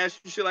okay to ask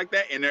you shit like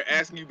that, and they're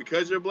asking you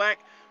because you're black.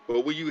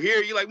 But when you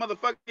hear, you're like,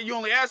 motherfucker, you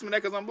only asked me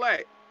that because I'm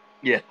black.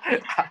 Yeah.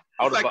 It's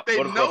like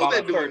they know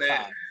they're doing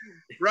that.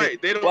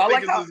 Right. They don't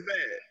think it's as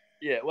bad.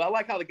 Yeah. Well, I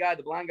like how the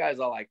blind guys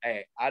are like,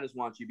 hey, I just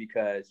want you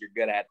because you're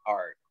good at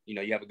art. You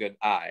know, you have a good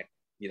eye.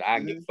 You know, I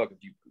can give a fuck if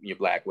you're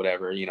black,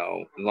 whatever. You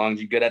know, as long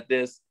as you're good at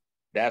this,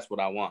 that's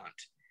what I want.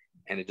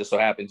 And it just so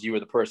happens you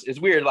were the person. It's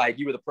weird, like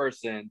you were the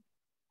person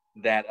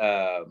that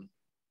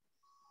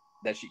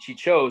that she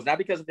chose, not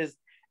because of his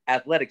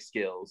athletic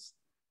skills,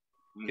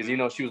 because you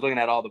know she was looking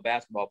at all the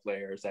basketball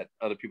players that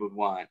other people would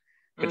want,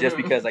 but just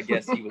because I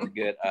guess he was a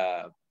good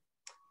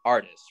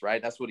artist,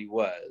 right? That's what he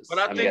was. But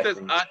I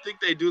think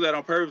they do that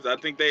on purpose. I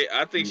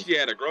think she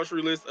had a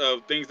grocery list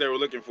of things they were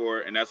looking for,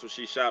 and that's what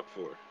she shopped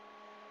for.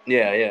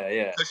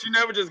 Yeah. Because she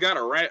never just got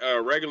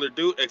a regular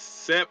dude,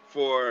 except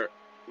for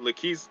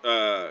Lakeith's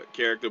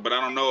character. But I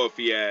don't know if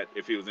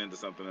he was into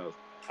something else.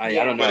 I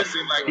don't know. But it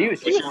seemed like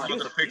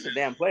she's a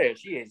damn player.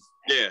 She is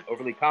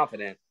overly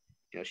confident.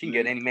 You know, she can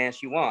get any man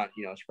she wants.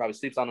 You know, she probably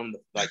sleeps on him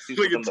sleeps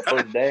with him the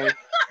first day.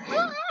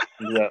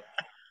 Yeah.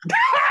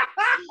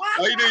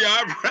 Oh, you do your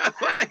eyebrows.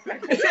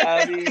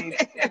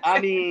 I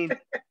mean,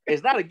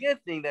 it's not a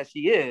good thing that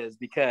she is,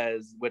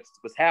 because what's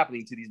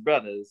happening to these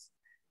brothers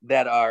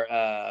that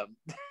are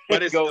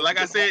but it's like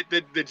I said,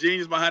 the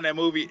genius behind that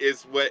movie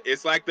is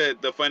it's like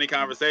the funny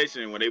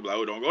conversation when they be like,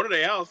 oh, don't go to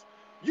their house.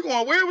 You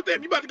going where with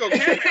them? You about to go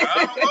camping?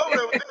 I don't go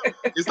there with them.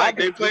 It's like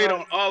they played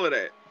on all of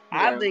that.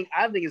 I think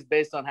it's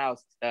based on how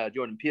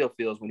Jordan Peele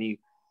feels when he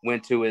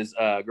went to his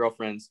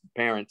girlfriend's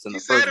parents in the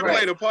first place. He said it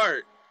played a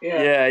part.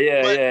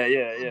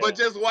 Yeah. But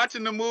just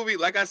watching the movie,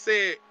 like I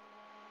said,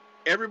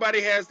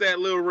 everybody has that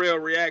little real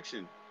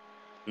reaction.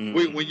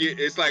 When you,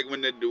 it's like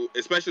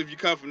especially if you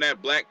come from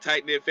that black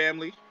tight knit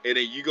family, and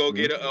then you go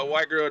get a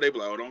white girl, they be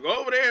like, "Oh, don't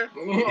go over there."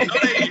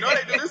 You know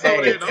they do this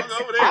over there. Don't go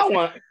over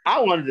there. I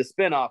wanted to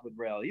spin off with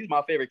Rel. He's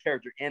my favorite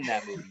character in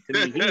that movie.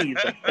 To me, he's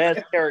the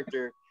best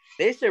character.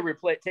 They should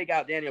take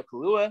out Daniel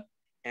Kaluuya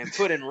and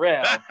put in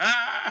Rel,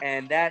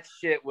 and that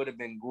shit would have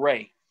been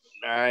great.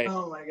 All right.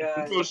 Oh my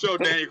god. We'll show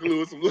Daniel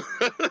Kaluuya some.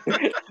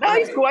 No,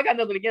 he's cool. I got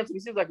nothing against him. He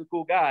seems like a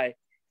cool guy.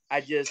 I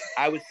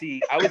would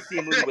see a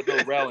movie with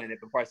Lil Rel in it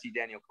before I see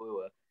Daniel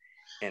Kaluuya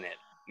in it.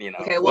 You know,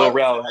 okay, well, Lil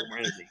Rel has more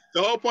energy.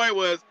 The whole point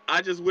was,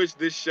 I just wish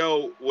this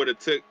show would have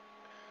took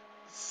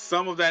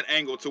some of that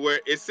angle to where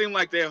it seemed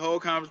like their whole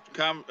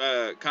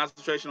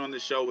concentration on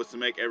this show was to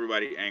make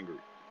everybody angry.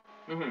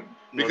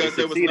 Because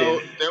there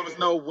was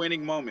no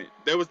winning moment.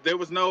 There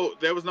was no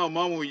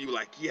moment where you were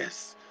like,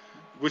 yes.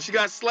 When she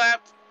got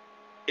slapped,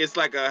 it's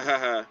like a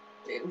haha.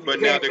 But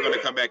now they're gonna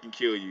come back and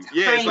kill you.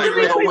 Yeah, it's like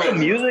didn't they play some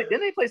music?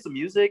 Didn't they play some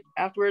music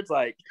afterwards?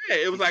 Like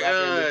it was like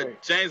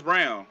James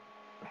Brown.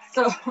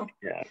 So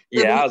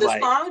the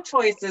song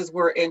choices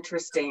were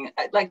interesting.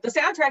 Like the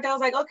soundtrack, I was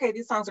like, okay,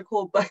 these songs are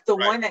cool. But the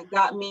one that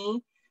got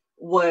me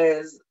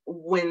was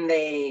when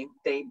they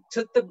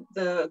took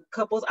the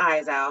couple's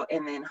eyes out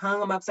and then hung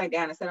them upside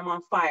down and set them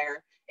on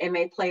fire, and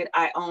they played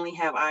 "I Only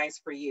Have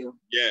Eyes for You."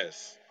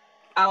 Yes.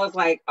 I was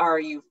like, are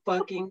you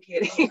fucking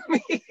kidding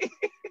me?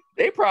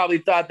 They probably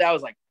thought that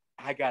was like,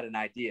 I got an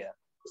idea.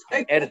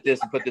 Edit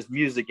this and put this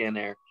music in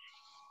there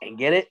and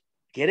get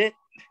it.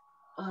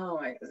 Oh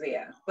my,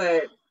 yeah.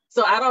 But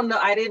so I don't know.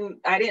 I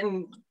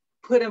didn't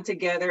put them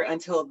together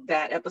until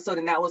that episode,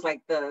 and that was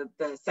like the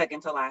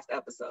second to last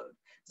episode.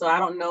 So I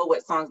don't know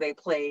what songs they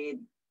played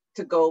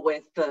to go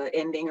with the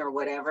ending or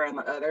whatever in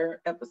the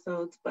other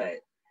episodes, but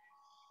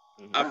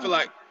I feel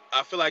like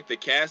I feel like the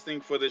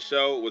casting for the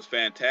show was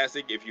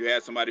fantastic. If you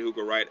had somebody who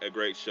could write a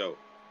great show,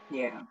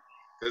 yeah,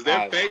 because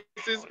their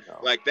faces,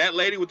 like that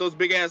lady with those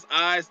big ass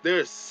eyes,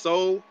 there's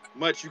so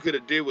much you could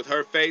have did with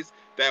her face.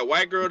 That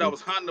white girl that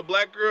was hunting the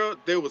black girl,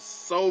 there was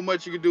so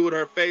much you could do with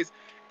her face.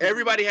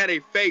 Everybody had a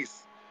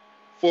face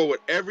for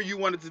whatever you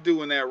wanted to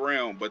do in that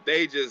realm, but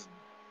they just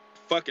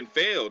fucking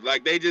failed.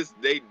 Like they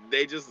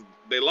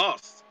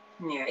lost.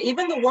 Yeah,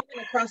 even the woman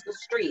across the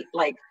street,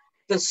 like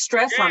the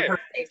stress on her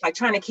face, like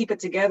trying to keep it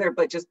together,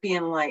 but just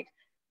being like,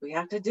 we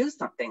have to do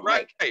something.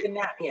 Right. Like,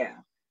 yeah.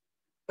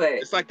 But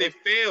it's like they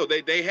failed.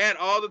 They had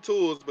all the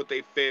tools, but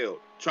they failed.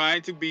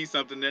 Trying to be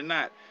something they're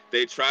not.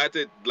 They tried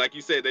to, like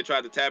you said, they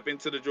tried to tap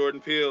into the Jordan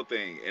Peele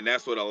thing, and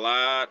that's what a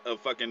lot of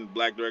fucking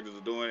black directors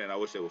are doing. And I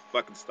wish they would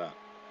fucking stop.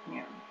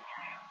 Yeah.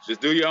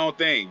 Just do your own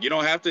thing. You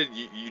don't have to.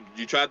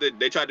 They tried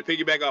to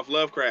piggyback off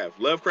Lovecraft.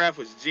 Lovecraft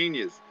was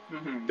genius.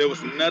 Mm-hmm. There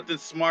was nothing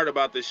smart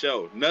about the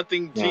show.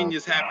 Nothing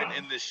genius happened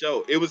in this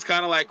show. It was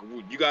kind of like,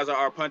 you guys are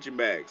our punching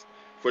bags.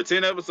 For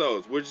 10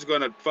 episodes, we're just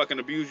gonna fucking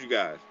abuse you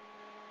guys.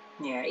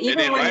 Yeah. And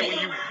then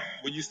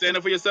when you stand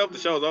up for yourself, the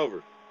show's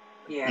over.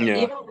 Yeah.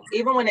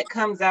 Even when it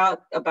comes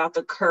out about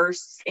the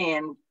curse,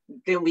 and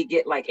then we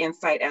get like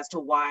insight as to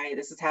why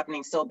this is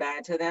happening so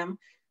bad to them.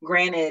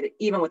 Granted,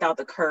 even without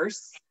the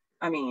curse,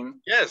 I mean,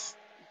 yes,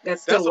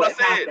 that's still what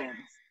happens.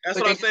 That's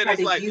what I'm saying.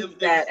 It's like use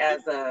that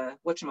as a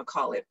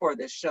whatchamacallit for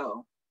this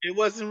show. It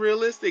wasn't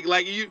realistic.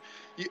 Like you,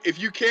 if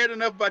you cared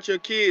enough about your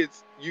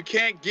kids, you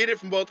can't get it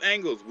from both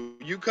angles. When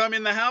you come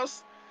in the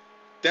house,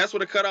 that's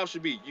what a cutoff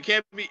should be. You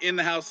can't be in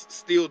the house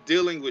still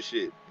dealing with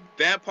shit.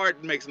 That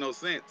part makes no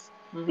sense.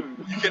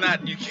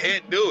 Mm-hmm. You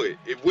can't do it.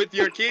 If with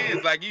your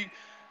kids, like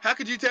how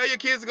could you tell your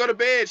kids to go to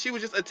bed? She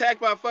was just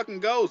attacked by a fucking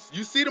ghost.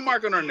 You see the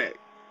mark on her neck.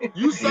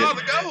 You saw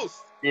the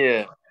ghost.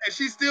 Yeah. And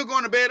she's still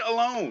going to bed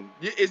alone.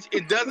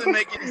 It doesn't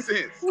make any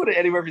sense. What did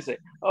Eddie Murphy say?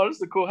 Oh, this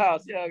is a cool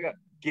house. Yeah, I got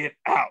get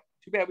out.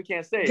 Too bad we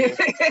can't stay.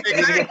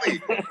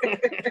 Exactly.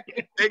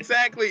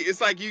 Exactly.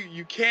 It's like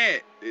you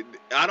can't.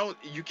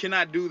 You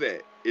cannot do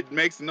that. It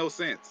makes no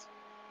sense.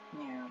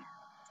 Yeah.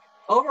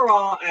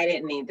 Overall, I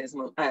didn't need this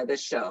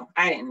show.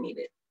 I didn't need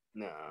it.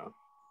 No.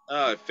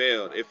 Oh, it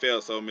failed. It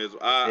failed so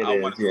miserable. I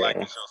wanted to like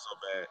the show so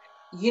bad.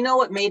 You know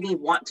what made me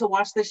want to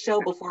watch this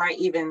show before I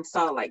even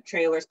saw like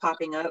trailers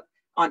popping up?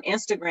 On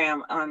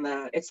Instagram, on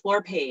the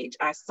Explore page,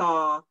 I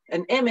saw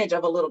an image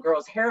of a little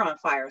girl's hair on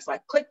fire. So I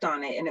clicked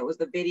on it, and it was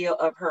the video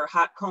of her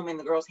hot combing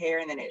the girl's hair,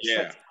 and then it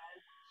shuts.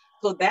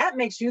 So that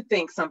makes you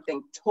think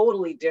something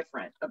totally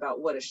different about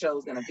what a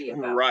show's going to be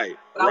about. Right.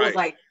 But I was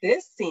like,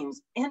 this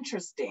seems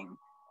interesting.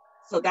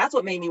 So that's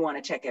what made me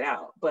want to check it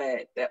out.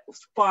 But that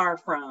was far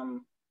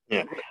from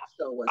what the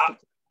show was.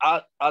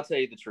 I'll tell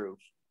you the truth.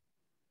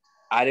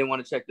 I didn't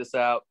want to check this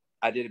out.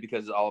 I did it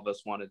because all of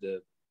us wanted to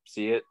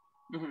see it.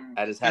 Mm-hmm.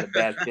 I just had a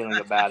bad feeling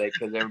about it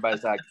because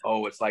everybody's like,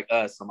 "Oh, it's like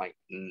us." I'm like,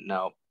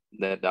 "No,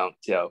 that don't."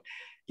 So,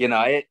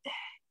 it.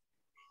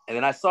 And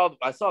then I saw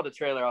the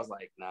trailer. I was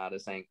like, "Nah,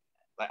 this ain't."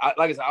 Like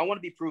I said, I want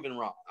to be proven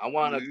wrong. I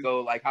want to go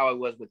like how I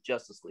was with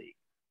Justice League.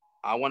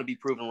 I want to be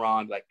proven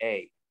wrong. Like,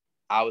 hey,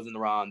 I was in the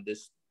wrong.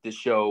 This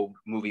show,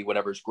 movie,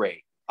 whatever is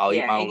great. I'll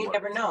eat my own. And you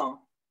never know.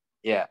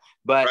 Yeah,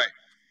 but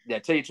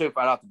tell you the truth,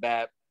 right off the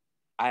bat,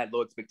 I had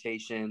low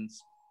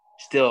expectations.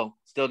 Still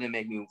didn't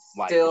make me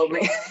like. Still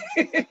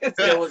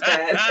was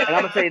bad. And I'm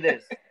gonna tell you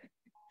this: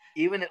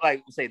 even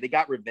like say they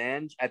got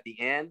revenge at the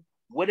end,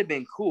 would have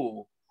been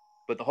cool,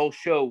 but the whole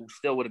show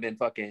still would have been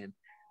fucking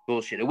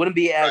bullshit. It wouldn't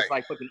be as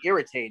like fucking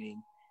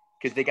irritating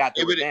because they got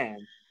the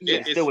revenge.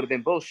 It still would have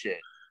been bullshit.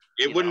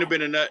 It wouldn't have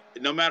been enough.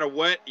 No matter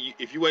what,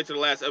 if you wait to the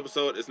last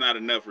episode, it's not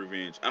enough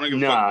revenge. I don't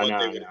give a fuck what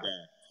they would have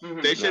done.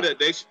 Mm-hmm. They should have.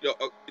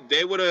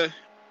 They would have.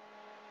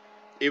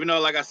 Even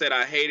though, like I said,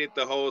 I hated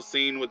the whole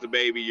scene with the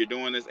baby. You're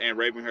doing this and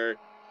raping her.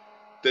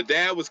 The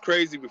dad was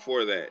crazy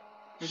before that.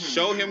 Mm-hmm.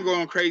 Show him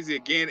going crazy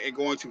again and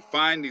going to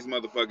find these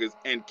motherfuckers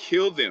and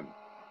kill them.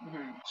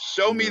 Mm-hmm.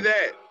 Show me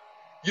that.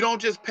 You don't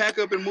just pack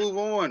up and move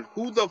on.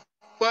 Who the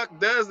fuck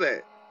does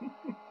that?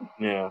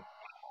 Yeah.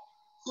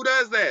 Who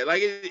does that?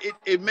 Like,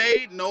 it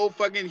made no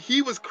fucking...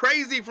 He was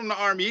crazy from the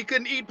army. He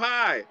couldn't eat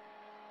pie.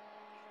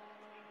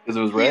 Because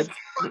it was red?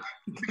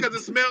 Because it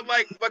smelled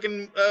like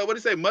fucking, what did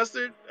he say,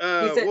 mustard?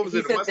 What was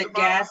it? He said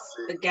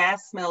the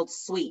gas smelled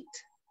sweet.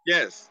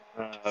 Yes.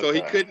 So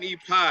he couldn't eat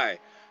pie.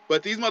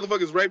 But these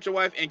motherfuckers raped your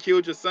wife and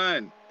killed your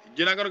son.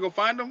 You're not going to go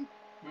find them?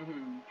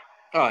 Mm-hmm.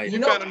 Oh,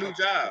 you found a new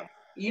job.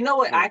 You know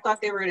what I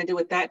thought they were going to do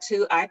with that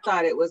too? I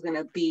thought it was going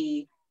to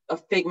be a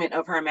figment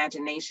of her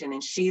imagination,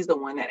 and she's the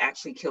one that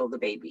actually killed the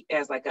baby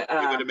as like a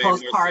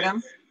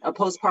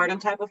postpartum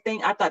type of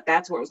thing. I thought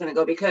that's where it was going to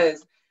go,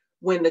 because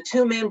when the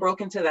two men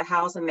broke into the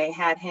house and they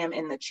had him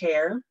in the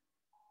chair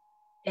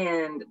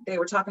and they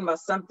were talking about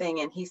something,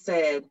 and he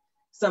said,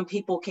 some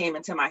people came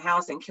into my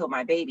house and killed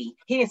my baby.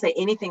 He didn't say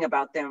anything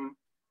about them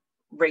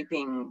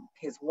raping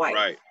his wife.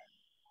 Right.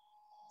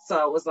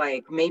 So it was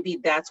like, maybe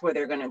that's where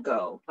they're going to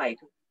go. Like,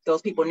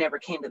 those people never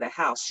came to the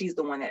house. She's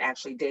the one that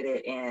actually did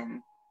it.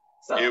 And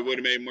so it would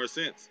have made more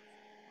sense.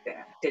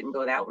 Yeah. Didn't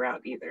go that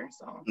route either.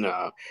 So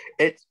no,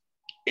 it's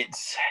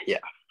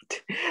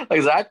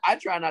Like I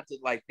try not to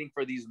like think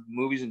for these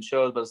movies and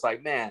shows, but it's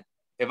like, man,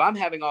 if I'm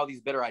having all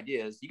these better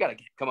ideas, you got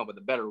to come up with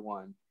a better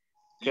one.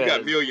 You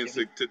got millions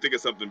to think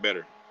of something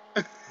better.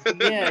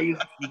 Yeah, you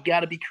got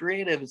to be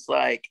creative. It's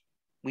like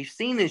we've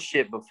seen this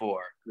shit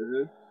before,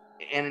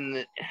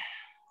 and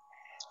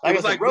like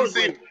I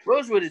said,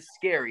 Rosewood is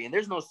scary, and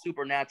there's no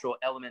supernatural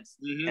elements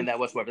in that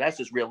whatsoever. That's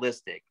just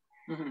realistic.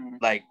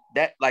 Like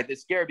that, like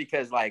it's scary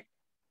because like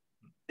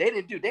they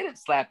didn't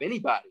slap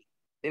anybody.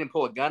 They didn't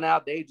pull a gun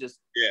out. They just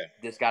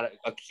got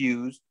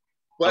accused.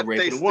 But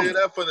they stood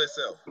up for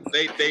themselves.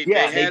 They stood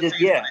up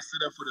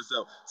for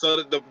themselves.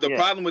 So the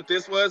problem with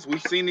this was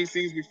we've seen these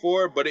scenes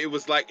before, but it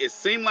was like it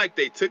seemed like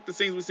they took the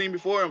scenes we've seen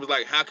before and was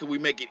like, how can we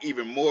make it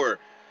even more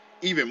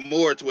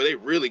to where they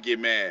really get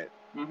mad?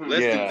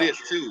 Let's do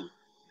this too.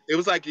 It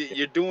was like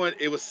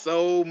it was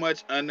so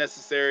much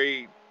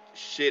unnecessary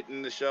shit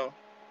in the show.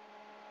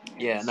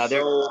 Yeah, now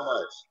there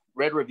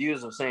read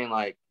reviews of saying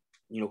like,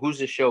 you know, who's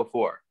this show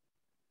for?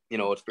 You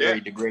know, it's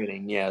very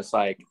degrading. Yeah, it's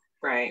like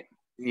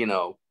you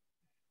know.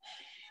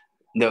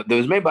 No,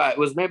 it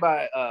was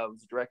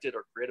directed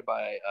or created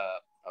by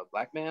a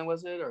black man,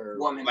 was it? Or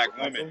woman.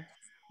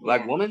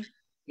 Black woman?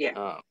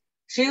 Yeah.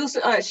 She was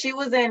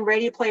in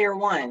Ready Player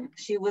One.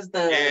 She was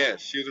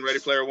she was in Ready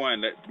Player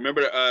One.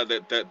 Remember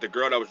the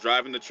girl that was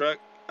driving the truck?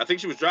 I think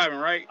she was driving,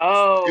 right?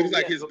 Oh, she was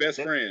like his best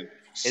friend.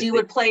 She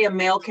would play a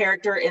male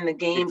character in the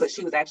game, but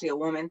she was actually a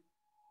woman.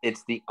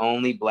 It's the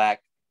only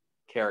black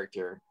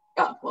character.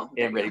 Oh, well,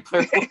 in Ready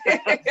Player One.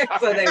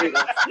 So there you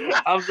go.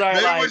 I'm sorry.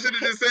 Maybe we should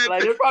have just said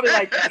like there's probably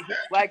like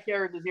black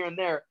characters here and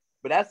there,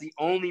 but that's the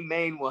only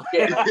main one.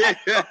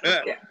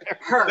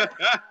 Her.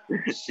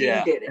 She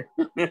did it.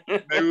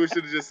 Maybe we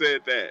should have just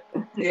said that.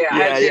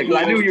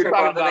 I knew you were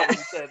talking about when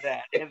you said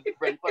that in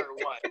Ready Player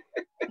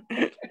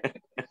One.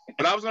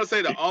 But I was gonna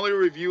say the only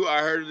review I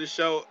heard of the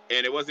show,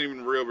 and it wasn't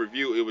even a real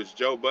review, it was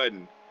Joe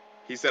Budden.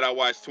 He said I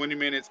watched 20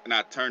 minutes and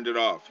I turned it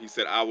off. He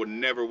said I would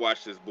never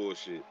watch this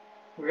bullshit.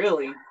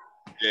 Really?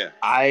 Yeah.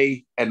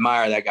 I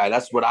admire that guy.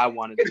 That's what I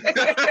wanted to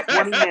do.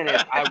 20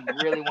 minutes. I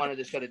really wanted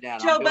to shut it down.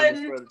 Joe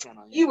Budden,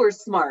 you were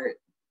smart.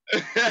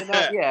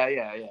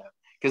 Yeah.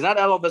 Because not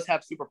all of us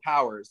have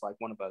superpowers like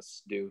one of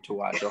us do to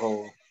watch a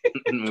whole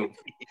movie.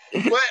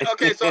 But,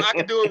 okay, so I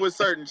can do it with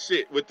certain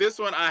shit. With this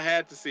one, I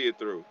had to see it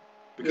through.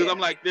 Because I'm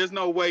like, there's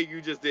no way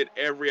you just did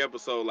every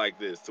episode like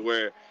this to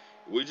where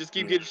we just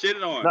keep getting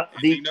shitted on.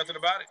 Nothing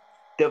about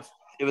it.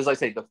 It was like,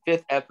 say, the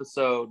 5th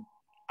episode,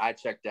 I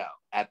checked out.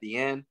 At the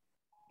end,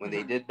 when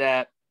they did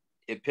that,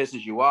 it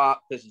pisses you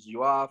off,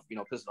 you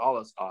know, pisses all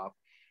us off.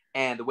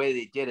 And the way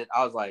they did it,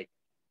 I was like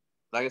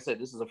I said,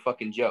 this is a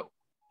fucking joke.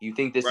 You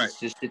think this is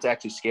just, it's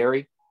actually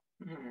scary?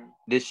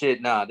 This shit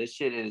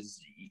is,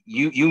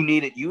 you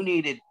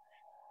needed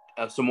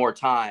some more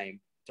time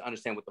to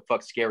understand what the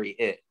fuck scary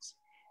is.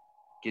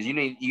 Because it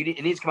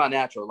needs to come out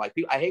natural. Like,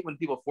 I hate when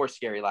people force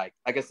scary. Like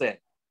I said,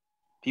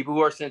 people who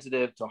are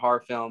sensitive to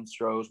horror films,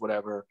 shows,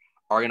 whatever,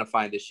 are going to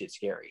find this shit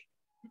scary.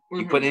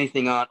 You put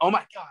anything on, oh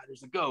my God,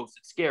 there's a ghost,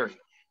 it's scary.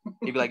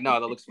 You'd be like, no,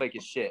 that looks fake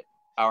as shit.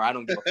 Or I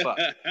don't give a fuck.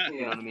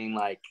 You know what I mean?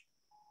 Like,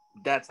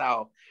 that's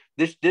how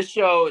this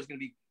show is going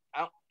to be.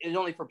 It's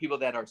only for people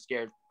that are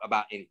scared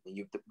about anything.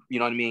 You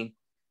know what I mean?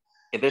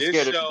 If they're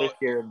scared, they're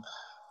scared.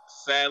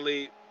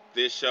 Sadly,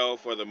 this show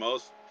for the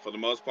most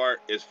part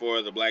is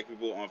for the black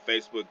people on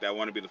Facebook that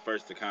want to be the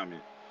first to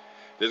comment.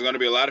 There's going to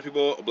be a lot of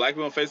black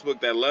people on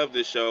Facebook that love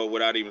this show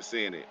without even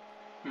seeing it.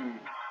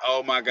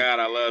 Oh my God,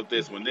 I love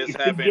this. When this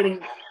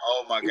happened,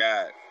 oh my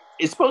God.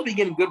 It's supposed to be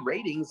getting good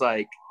ratings.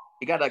 Like,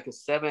 it got like a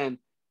 7.1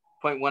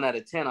 out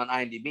of 10 on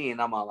IMDb,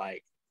 and I'm all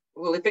like,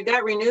 well, if it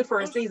got renewed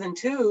for a season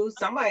 2,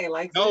 somebody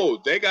likes it.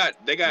 No, they got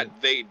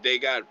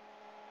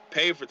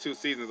paid for 2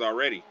 seasons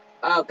already.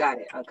 Oh, got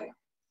it. Okay.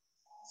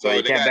 So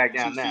they can't back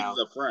down now. Seasons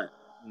up front.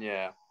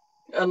 Yeah.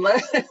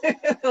 Unless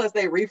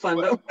they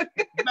refund them.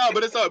 No,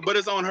 but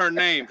it's on her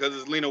name because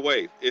it's Lena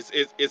Waithe.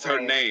 It's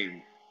her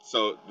name.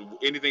 So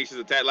anything she's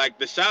attached, like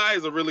The Chi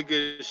is a really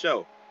good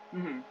show.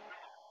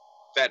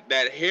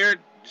 That hair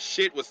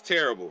shit was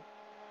terrible.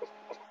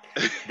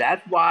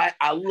 That's why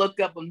I look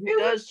up who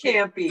does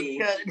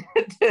campy.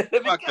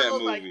 Fuck that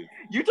movie. Like,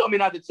 you told me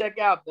not to check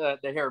out the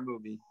hair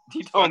movie.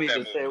 You told me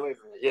to stay away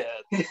from it.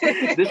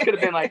 Yeah. This could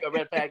have been like a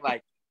red flag.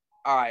 Like,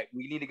 all right,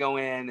 we need to go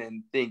in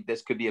and think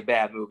this could be a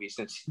bad movie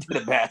since she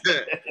did a bad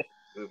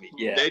movie.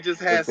 Yeah. They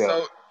just had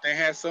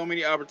so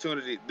many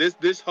opportunities.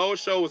 This whole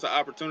show was an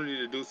opportunity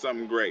to do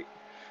something great.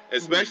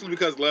 Especially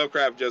because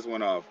Lovecraft just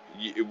went off.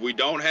 We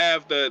don't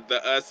have the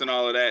us and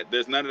all of that.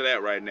 There's none of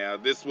that right now.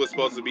 This was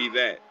supposed to be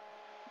that.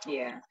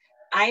 Yeah.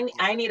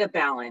 I need a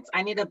balance.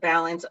 I need a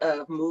balance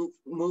of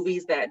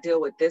movies that deal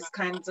with this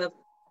kinds of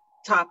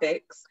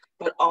topics,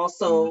 but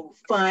also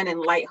fun and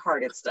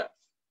lighthearted stuff.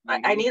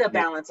 I need a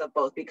balance of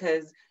both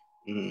because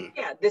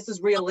Yeah, this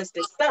is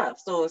realistic stuff.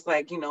 So it's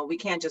like, we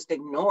can't just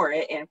ignore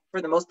it. And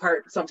for the most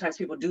part, sometimes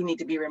people do need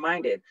to be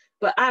reminded.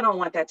 But I don't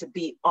want that to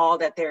be all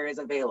that there is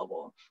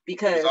available,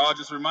 because it's all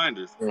just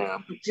reminders. Yeah.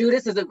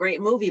 Judas is a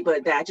great movie,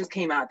 but that just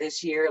came out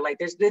this year. Like,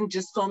 there's been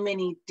just so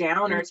many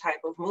downer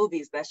type of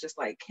movies that's just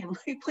like, can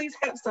we please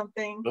have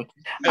something?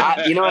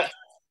 You know what?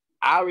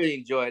 I really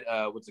enjoyed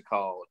what's it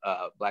called?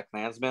 Black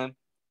Klansman.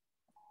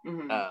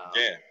 Yeah.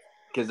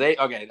 Because I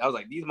was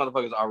like, these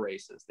motherfuckers are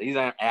racist. These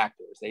aren't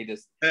actors. They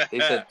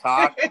said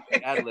talk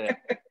and ad lib.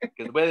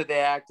 Because the way that they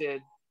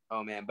acted,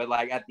 oh man. But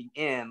like at the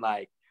end,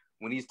 like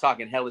when he's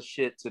talking hella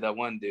shit to that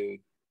one dude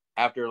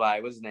after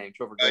like, what's his name?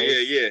 Topher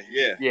Grace.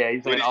 Yeah.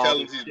 He's when he tells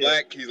him he's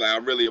black, he's like,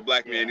 I'm really a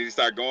black man. And he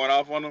start going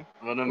off on him.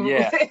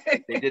 Yeah.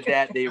 They did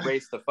that. They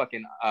erased the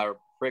fucking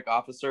prick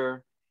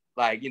officer.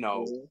 Like,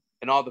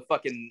 and all the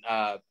fucking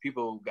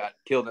people got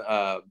killed.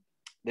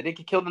 They didn't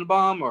get killed in the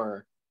bomb,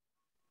 or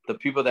the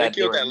people that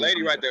they killed that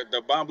lady right there.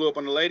 The bomb blew up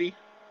on the lady.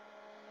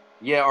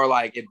 Yeah, or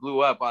like it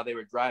blew up while they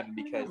were driving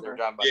because they were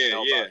driving by the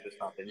mailbox or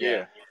something.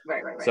 Yeah.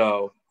 Right.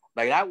 So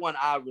like that one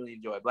I really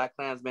enjoyed. Black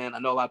Klansman. I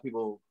know a lot of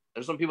people.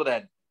 There's some people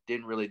that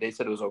didn't really. They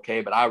said it was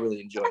okay, but I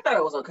really enjoyed it. I thought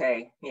it was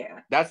okay.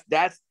 Yeah. That's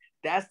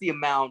the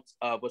amount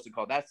of what's it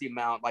called? That's the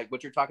amount, like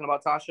what you're talking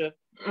about, Tasha.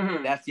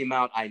 That's the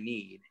amount I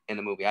need in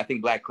the movie. I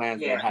think Black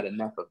Klansman had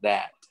enough of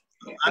that.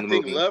 Yeah. I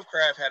think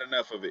Lovecraft had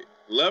enough of it.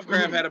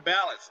 Lovecraft had a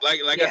balance.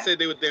 Like I said,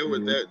 they were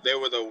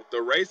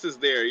the races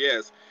there,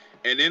 yes,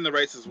 and then the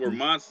races were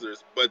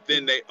monsters, but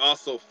then they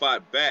also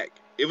fought back.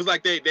 It was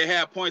like they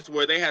had points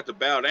where they had to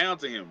bow down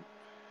to him.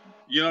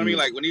 You know what I mean?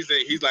 Like when he's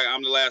like,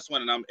 I'm the last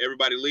one, and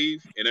everybody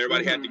leave, and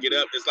everybody had to get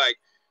up. It's like,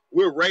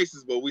 we're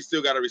racist, but we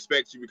still got to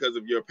respect you because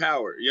of your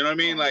power. You know what I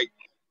mean? Like,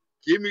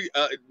 give me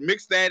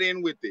mix that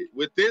in with it.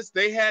 With this,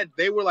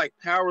 they were like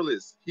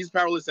powerless. He's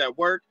powerless at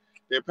work.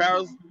 They're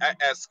powerless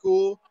at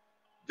school.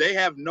 They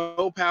have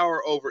no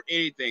power over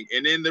anything.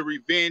 And then the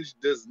revenge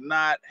does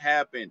not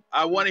happen.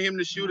 I wanted him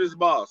to shoot his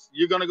boss.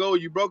 You're gonna go.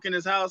 You broke in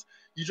his house.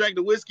 You drank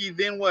the whiskey.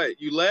 Then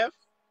what? You left.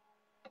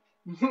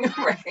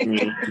 Right.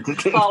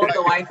 Followed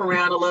the wife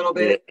around a little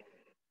bit.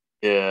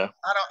 Yeah.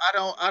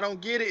 I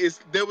don't get it.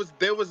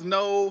 There was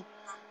no,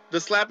 the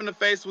slap in the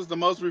face was the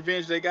most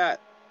revenge they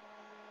got.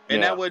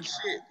 And that wasn't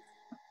shit.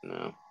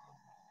 No.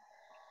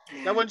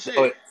 That wasn't shit.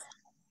 Oh,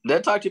 did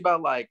I talk to you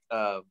about like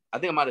I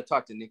think I might have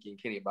talked to Nikki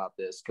and Kenny about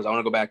this because I want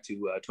to go back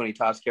to Tony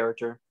Todd's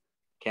character.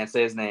 Can't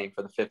say his name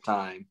for the 5th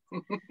time.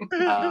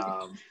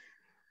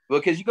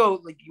 Because you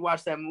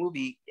watch that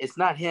movie, it's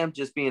not him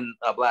just being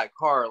a black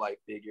car like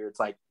figure. It's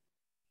like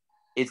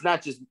it's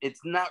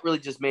not really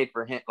just made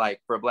for him, like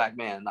for a black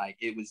man. Like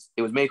it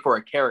was made for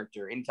a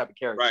character, any type of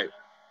character. Right.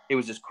 It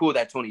was just cool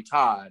that Tony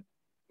Todd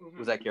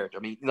was that character.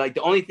 I mean, like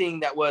the only thing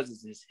that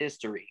is his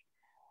history.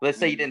 Let's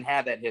say he didn't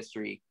have that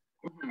history.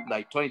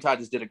 Like Tony Todd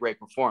just did a great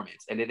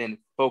performance, and it didn't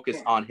focus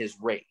on his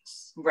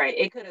race. Right.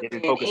 It could have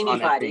been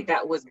anybody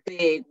that was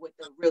big with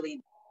a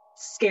really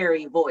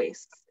scary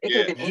voice. It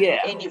could have been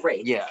any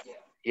race.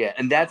 Yeah.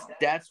 And that's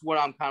what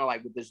I'm kind of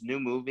like with this new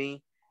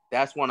movie.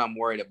 That's what I'm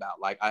worried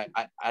about. Like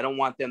I don't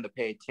want them to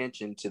pay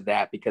attention to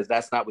that because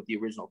that's not what the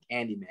original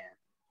Candyman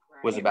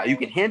was about. You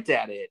can hint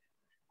at it,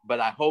 but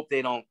I hope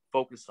they don't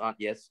focus on.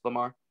 Yes,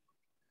 Lamar.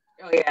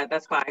 Oh yeah,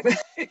 that's 5.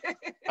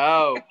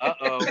 Oh,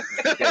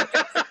 okay.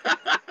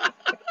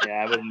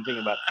 Yeah, I wasn't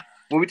thinking about it.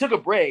 When we took a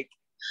break,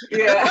 so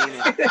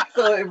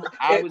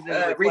I was in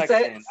the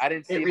reflection. I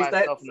didn't see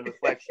myself in the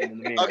reflection in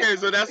the mirror. Okay,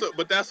 so that's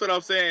what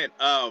I'm saying.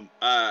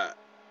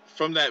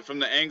 From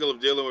the angle of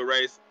dealing with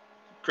race,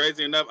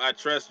 crazy enough, I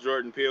trust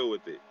Jordan Peele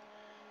with it,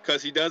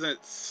 because he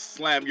doesn't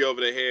slam you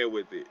over the head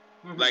with it.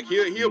 Like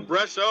he'll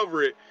brush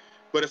over it,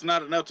 but it's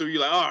not enough to be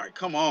like, all right,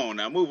 come on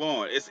now, move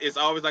on. It's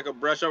always like a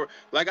brush over.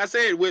 Like I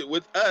said,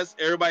 with us,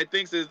 everybody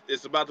thinks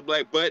it's about the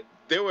black, but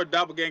there were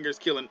doppelgangers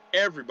killing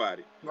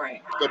everybody.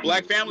 Right. The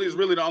black family is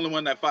really the only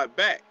one that fought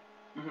back.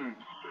 You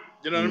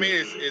know what I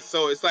mean?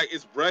 It's like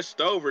it's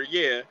brushed over,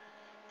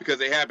 because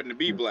they happen to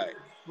be black.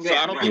 So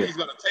I don't think he's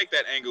gonna take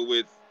that angle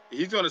with.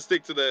 He's gonna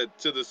stick to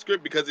the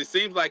script because it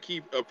seems like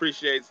he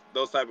appreciates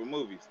those type of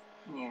movies.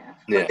 Yeah.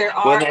 But there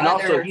are and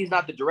also he's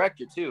not the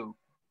director too.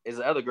 Is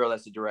the other girl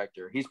that's the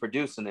director. He's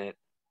producing it.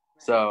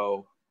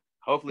 So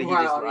hopefully he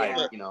just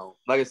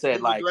like I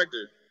said, like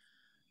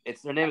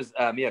it's her name is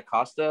Mia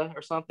Costa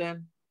or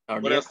something. Or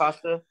what Mia else?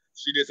 Costa.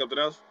 She did something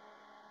else?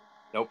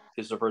 Nope.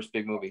 This is her first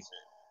big movie.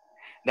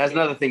 That's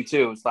another thing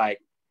too. It's like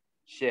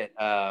shit.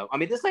 I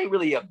mean, this ain't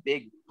really a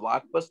big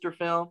blockbuster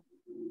film.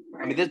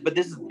 I mean,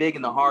 this is big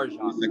in the horror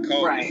genre. It's a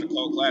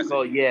cult classic.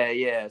 So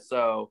yeah.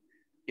 So,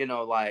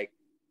 like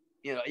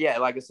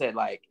I said,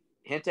 like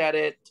hint at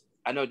it.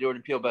 I know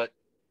Jordan Peele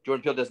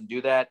doesn't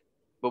do that.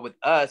 But with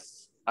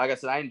us, like I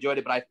said, I enjoyed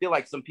it. But I feel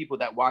like some people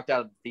that walked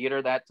out of the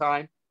theater that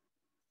time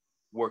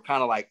were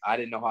kind of like, I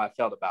didn't know how I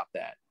felt about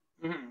that.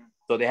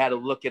 So they had to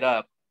look it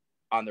up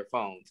on their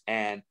phones.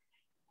 And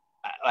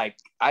like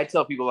I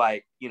tell people,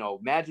 like,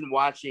 imagine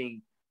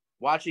watching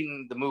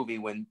the movie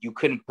when you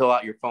couldn't pull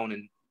out your phone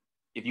and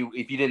if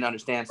you didn't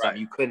understand something,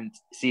 you couldn't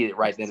see it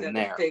right then and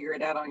there. Figure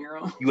it out on your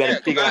own. You had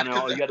to figure it out on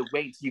your own. You had to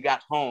wait till you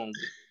got home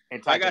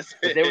and talk.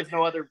 But there was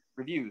no other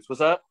reviews.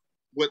 What's up?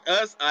 With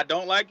us, I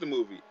don't like the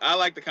movie. I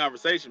like the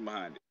conversation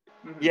behind it.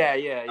 Mm-hmm.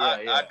 Yeah.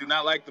 I do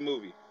not like the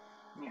movie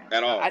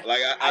at all. I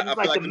just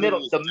like the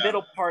middle. The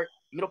middle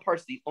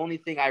part's the only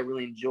thing I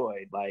really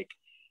enjoyed. Like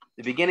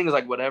the beginning was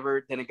like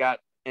whatever, then it got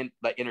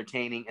like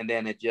entertaining, and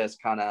then it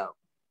just kind of,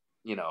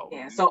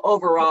 Yeah. So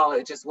overall,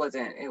 it just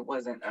wasn't. It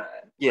wasn't.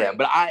 Yeah,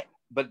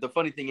 but the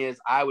funny thing is,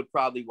 I would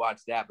probably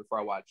watch that before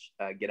I watch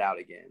Get Out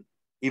again,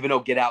 even though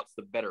Get Out's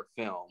the better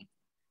film.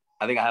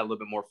 I think I had a little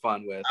bit more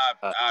fun with.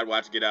 I'd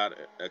watch Get Out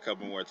a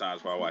couple more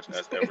times before I watch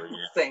Us ever again.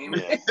 Same.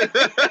 Yeah.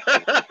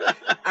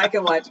 I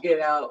can watch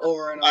Get Out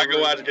over and over. I can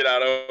watch Get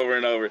Out over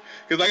and over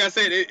because, like I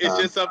said, it's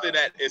just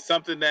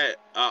something that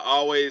I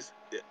always.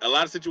 A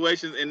lot of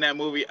situations in that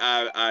movie,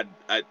 I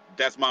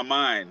that's my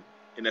mind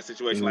in that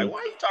situation. Like, why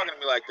are you talking to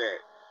me like that?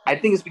 I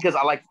think it's because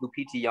I like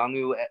Lupita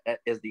Nyong'o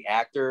as the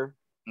actor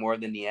more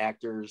than the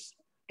actors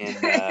in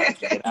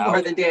Get Out.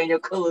 More than Daniel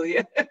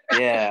Kaluuya.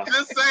 Yeah.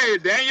 Just saying,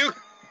 Daniel.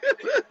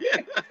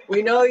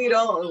 We know you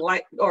don't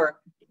like or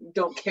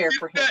don't care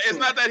for him. It's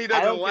not that he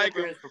doesn't like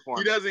him.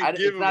 He doesn't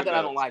give him. It's not that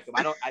I don't like him.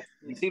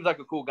 He seems like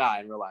a cool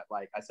guy in real life.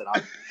 Like I said,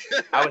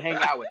 I would hang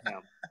out with him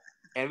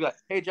and be like,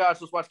 "Hey,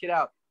 Josh, let's watch Get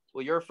Out."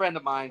 Well, you're a friend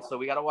of mine, so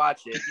we got to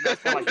watch it.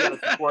 It's kind of like you got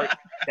to support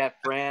that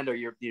friend or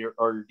your your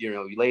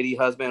lady,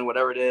 husband,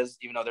 whatever it is.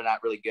 Even though they're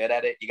not really good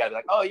at it, you got to be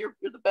like, "Oh, you're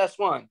the best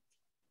one."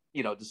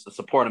 Just to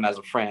support him as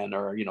a friend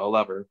or a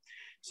lover.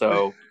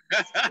 So,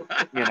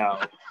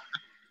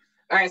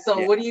 All right,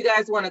 so what do you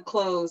guys want to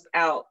close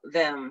out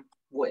them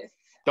with?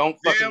 Don't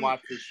fucking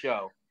watch this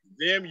show.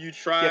 Them, you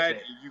tried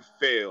and you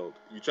failed.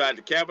 You tried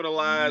to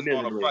capitalize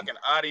on a fucking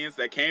audience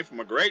that came from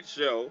a great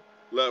show,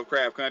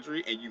 Lovecraft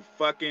Country, and you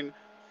fucking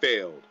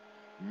failed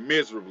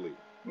miserably.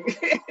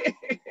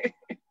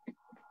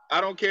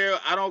 I don't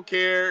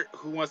care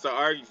who wants to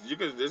argue.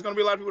 There's gonna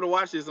be a lot of people to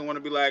watch this and want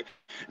to be like,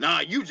 "Nah,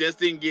 you just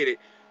didn't get it."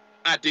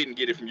 I didn't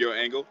get it from your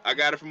angle. I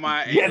got it from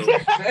my angle.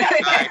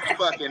 I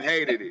fucking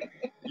hated it.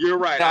 You're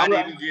right. I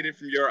didn't get it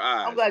from your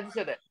eyes. I'm glad you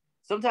said that.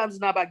 Sometimes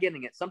it's not about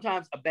getting it.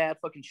 Sometimes a bad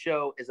fucking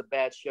show is a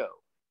bad show.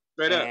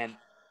 Straight up.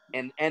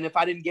 And if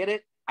I didn't get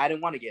it, I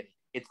didn't want to get it.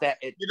 It's that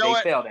they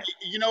failed at it.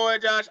 You know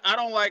what, Josh? I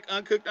don't like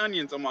uncooked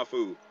onions on my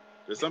food.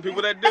 There's some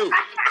people that do.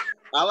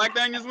 I like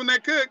the onions when they're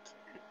cooked,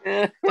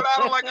 but I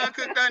don't like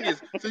uncooked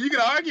onions. So you can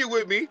argue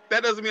with me.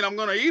 That doesn't mean I'm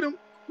gonna eat them.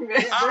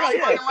 I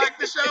don't fucking like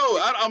the show.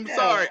 I'm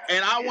sorry.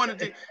 And I wanted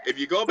to, if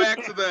you go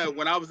back to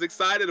when I was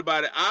excited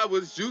about it, I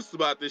was juiced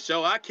about this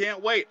show. I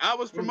can't wait. I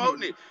was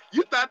promoting it.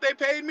 You thought they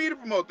paid me to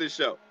promote this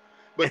show.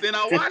 But then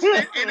I watched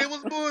it and it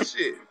was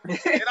bullshit.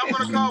 And I'm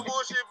going to call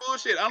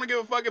bullshit. I don't give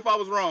a fuck if I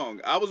was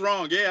wrong. I was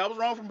wrong. Yeah, I was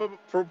wrong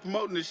for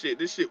promoting this shit.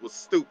 This shit was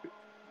stupid.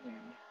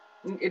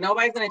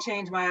 Nobody's going to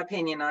change my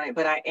opinion on it,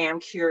 but I am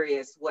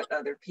curious what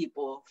other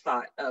people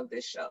thought of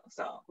this show.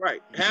 So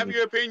right. Have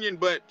your opinion,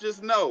 but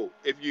just know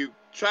if you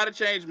try to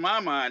change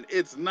my mind,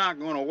 it's not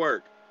going to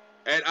work.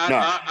 And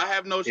I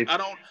have no,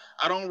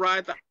 I don't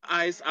ride the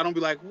ice. I don't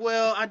be like,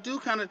 well, I do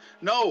kind of,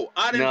 no,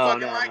 I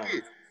didn't like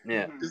it.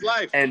 Yeah. It's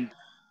life. And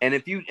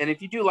if you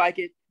do like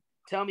it,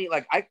 tell me,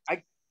 like I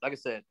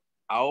said,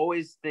 I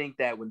always think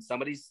that when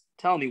somebody's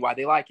telling me why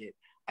they like it,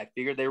 I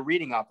figure they're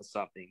reading off of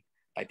something.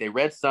 Like they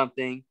read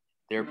something,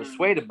 they're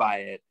persuaded by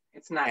it.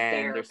 It's not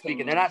and they're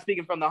speaking. They're not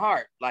speaking from the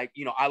heart. Like,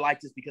 I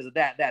like this because of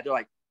that. They're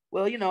like,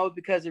 well,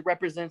 because it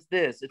represents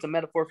this. It's a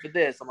metaphor for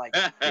this. I'm like,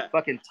 you're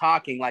fucking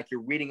talking like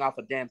you're reading off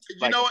a damn.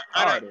 You know what?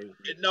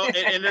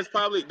 And there's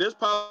probably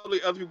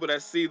other people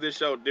that see this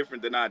show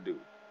different than I do.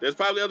 There's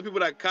probably other people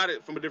that caught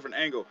it from a different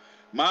angle.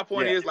 My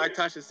point is, like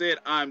Tasha said,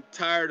 I'm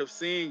tired of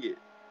seeing it.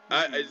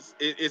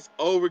 It's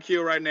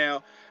overkill right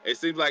now. It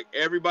seems like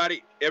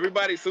everybody,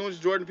 as soon as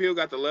Jordan Peele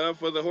got the love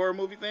for the horror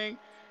movie thing,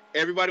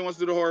 everybody wants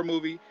to do the horror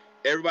movie.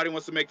 Everybody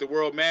wants to make the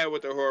world mad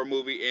with their horror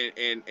movie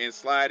and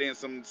slide in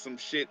some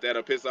shit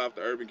that'll piss off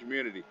the urban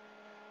community.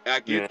 I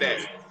get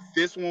that.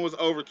 This one was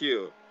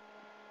overkill.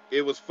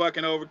 It was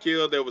fucking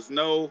overkill. There was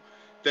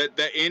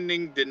the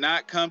ending did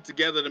not come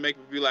together to make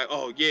me be like,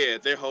 oh yeah,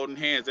 they're holding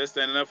hands, they're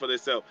standing up for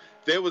themselves.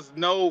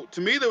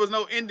 To me, there was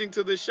no ending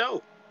to this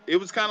show. It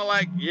was kind of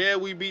like, yeah,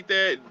 we beat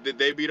that.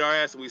 They beat our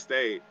ass and we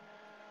stayed.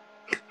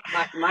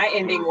 My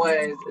ending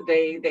was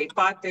they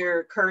fought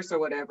their curse or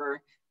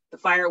whatever. The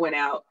fire went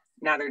out.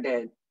 Now they're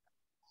dead.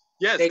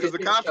 Yes, because the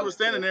cops were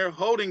standing there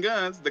holding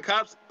guns. The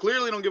cops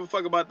clearly don't give a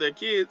fuck about their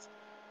kids.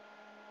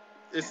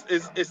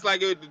 It's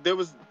like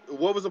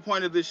what was the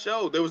point of this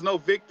show? There was no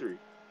victory.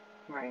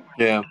 Right.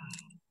 Yeah.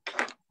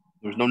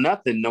 There's no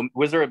nothing. No.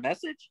 Was there a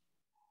message?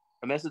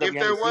 A message? If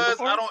there was,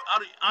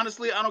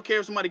 honestly, I don't care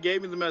if somebody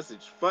gave me the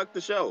message. Fuck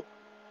the show.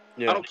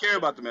 Yeah. I don't care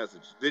about the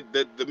message.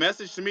 The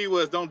message to me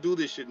was, don't do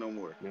this shit no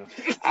more.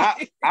 Yeah.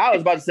 I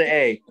was about to say,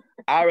 hey,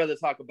 I'd rather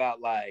talk about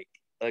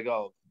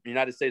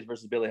United States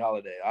versus Billie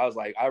Holiday. I was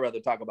like, I'd rather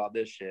talk about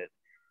this shit.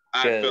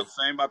 I feel the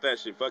same about that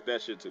shit. Fuck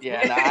that shit too.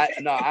 Yeah,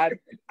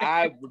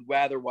 I would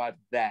rather watch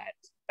that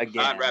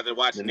again. I'd rather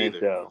watch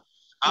neither.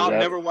 I'll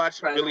never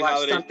watch Billie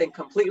Holiday. Something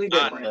completely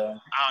different.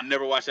 I'll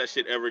never watch that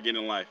shit ever again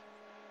in life.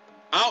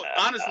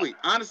 Honestly,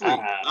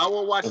 I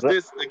will watch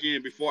this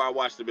again before I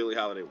watch the Billie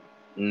Holiday one.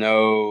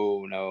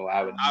 No,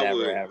 I would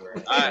never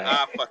ever.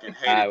 I fucking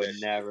hate it. I would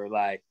never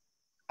like.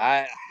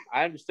 I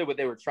understood what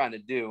they were trying to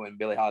do in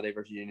Billie Holiday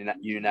versus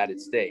United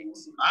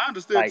States. I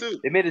understood too.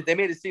 They made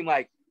it seem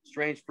like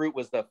Strange Fruit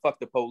was the fuck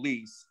the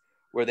police,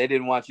 where they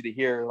didn't want you to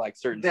hear like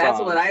certain songs. That's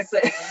what I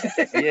said.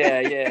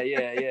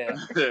 Yeah.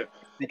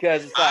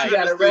 Because it's like she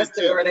got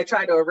arrested, or they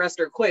tried to arrest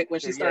her quick when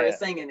she started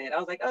singing it. I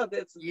was like, oh,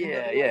 that's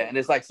and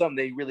it's like something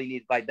they really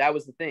need. Like that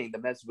was the thing. The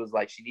message was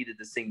like she needed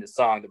to sing the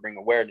song to bring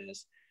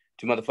awareness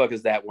to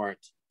motherfuckers that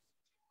weren't.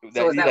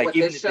 So is that like, what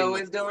this show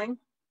is doing?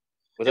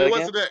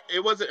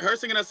 It wasn't her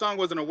singing that song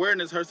was an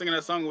awareness. Her singing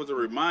that song was a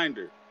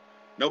reminder.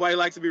 Nobody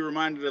likes to be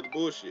reminded of the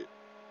bullshit.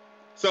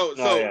 So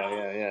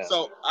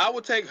I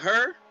would take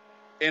her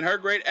and her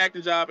great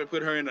acting job and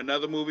put her in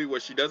another movie where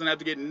she doesn't have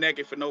to get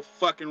naked for no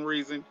fucking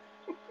reason.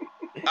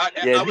 I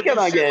would do shit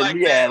like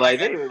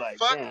that.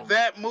 Fuck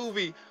that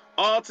movie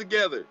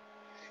altogether.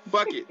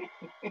 Fuck it.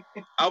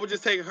 I would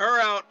just take her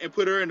out and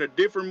put her in a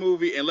different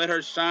movie and let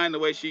her shine the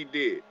way she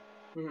did.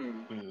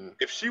 Mm-hmm.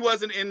 If she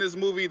wasn't in this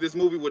movie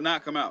would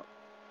not come out.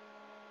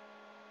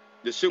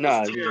 The shit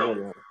was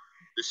terrible.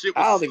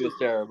 I don't think it was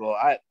terrible.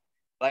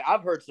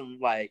 I've heard some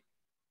like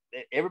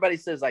everybody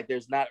says like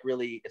there's not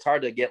really. It's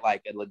hard to get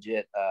like a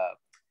legit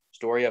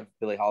story of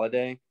Billie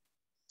Holiday.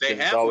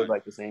 It's always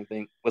like the same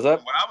thing. What's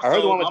up? I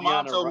heard the one with my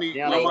mom told me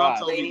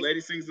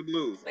Lady Sings the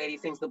Blues. Lady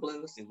Sings the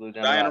Blues.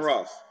 Diana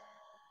Ross.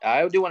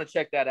 I do want to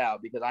check that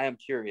out because I am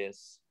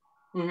curious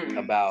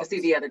about to see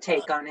the other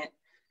take on it.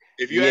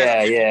 If you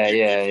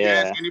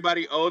ask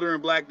anybody older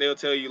and black, they'll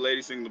tell you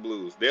Lady Sing the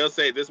Blues. They'll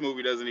say this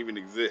movie doesn't even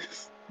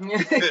exist.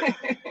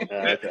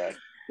 Okay.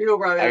 People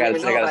probably don't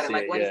even know about it.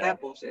 Like, what is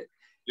that bullshit?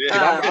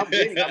 Yeah. I'm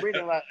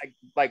reading a lot,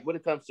 like when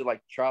it comes to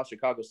like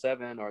Chicago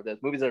 7 or the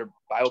movies that are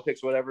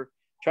biopics or whatever,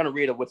 trying to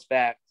read of what's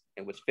fact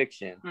and what's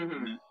fiction.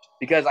 Mm-hmm.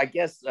 Because I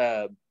guess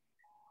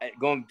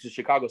going to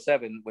Chicago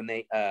 7 when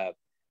they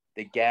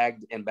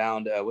gagged and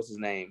bound what's his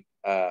name?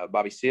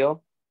 Bobby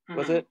Seale,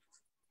 was it?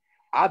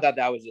 I thought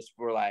that was just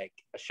for like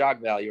a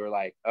shock value or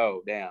like,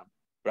 oh damn.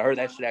 But I heard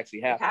that shit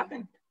actually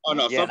happened. Oh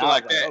no, something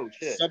like that. Oh,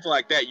 something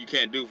like that you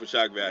can't do for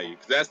shock value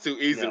because that's too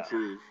easy to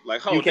prove.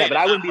 Like, you can, but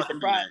I wouldn't be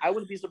surprised. I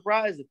wouldn't be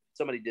surprised if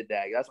somebody did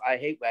that. That's I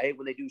hate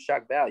when they do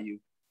shock value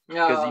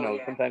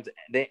because sometimes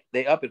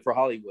they up it for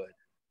Hollywood.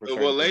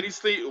 Well,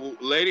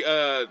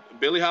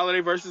 Billie Holiday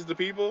versus the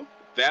People.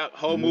 That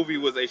whole movie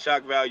was a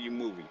shock value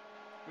movie.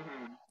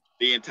 Mm-hmm.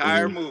 The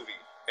entire movie.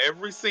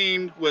 Every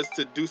scene was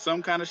to do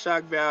some kind of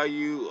shock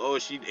value. Oh,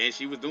 she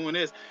was doing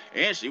this,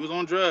 and she was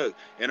on drugs,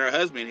 and her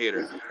husband hit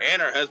her,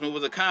 and her husband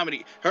was a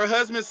comedy. Her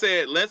husband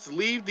said, "Let's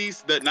leave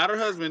these." Not her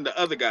husband, the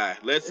other guy.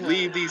 Let's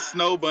leave these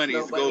snow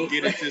bunnies. Go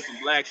get into some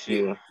black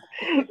shit.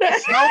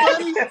 Snow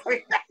bunnies.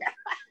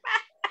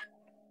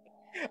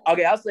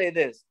 Okay, I'll say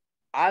this.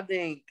 I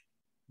think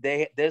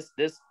this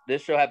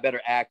show had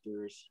better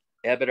actors.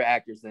 It had better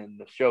actors than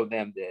the show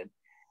them did,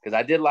 because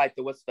I did like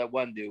what's that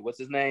one dude? What's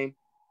his name?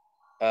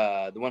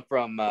 The one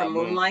from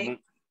Moonlight.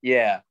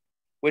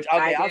 Which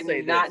I'll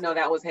say did not know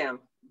that was him.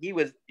 He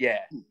was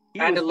I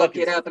had to look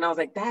it up, and I was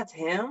like, "That's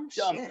him."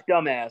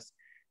 Dumbass.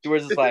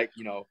 Whereas it's like,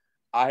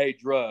 I hate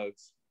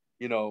drugs.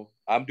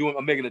 I'm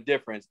making a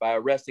difference by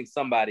arresting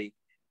somebody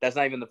that's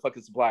not even the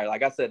fucking supplier.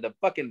 Like I said, they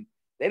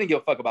didn't give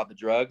a fuck about the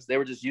drugs. They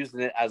were just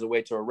using it as a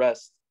way to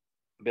arrest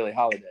Billie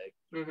Holiday.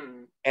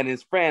 Mm-hmm. And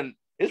his friend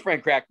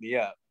cracked me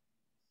up.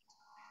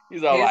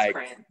 He's all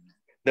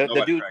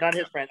the dude, not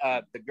his friend,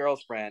 the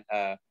girl's friend,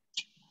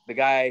 the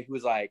guy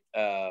who's like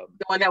the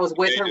one that was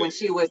with her when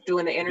she was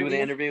doing the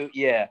interview.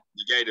 Yeah.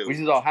 The gay dude. Which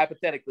is all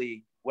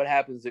hypothetically, what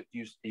happens if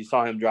you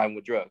saw him driving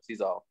with drugs?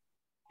 He's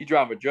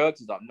driving with drugs.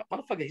 He's all,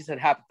 motherfucker. He said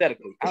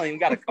hypothetically. I don't even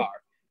got a car.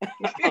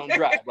 I don't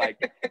drive.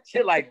 Like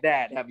shit like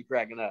that have me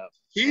cracking up.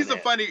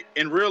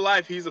 In real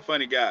life. He's a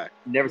funny guy.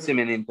 Never seen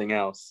him in anything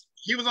else.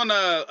 He was on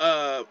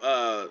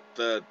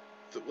the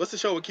what's the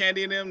show with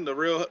Candy and them? The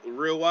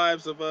Real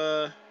Wives of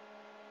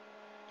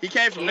He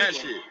came from that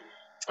shit.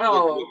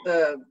 Oh,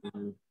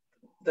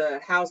 the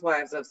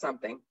Housewives of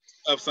something.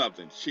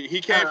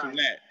 He came from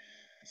that.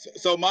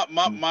 So my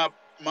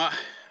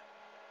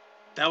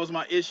that was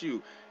my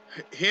issue.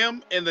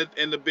 Him and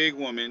the big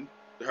woman,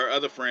 her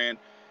other friend,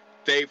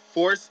 they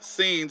forced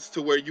scenes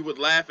to where you would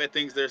laugh at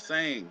things they're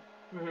saying.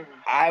 Mm-hmm.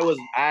 I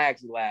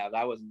actually laughed.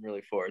 I wasn't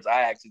really forced.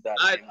 I actually thought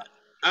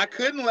I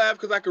couldn't laugh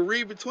because I could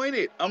read between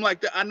it. I'm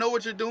like, I know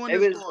what you're doing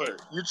this for.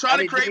 You're trying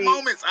to create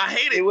moments. I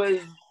hate it.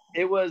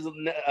 It was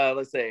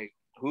let's say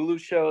Hulu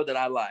show that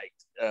I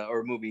liked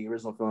or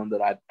original film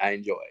that I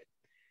enjoyed.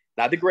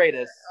 Not the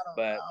greatest,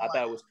 but I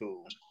thought it was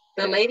cool.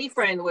 The lady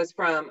friend was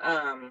from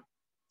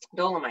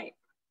Dolomite.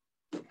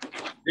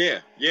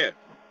 Yeah.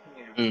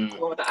 The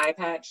one with the eye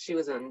patch. She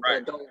was in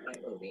the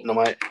Dolomite movie.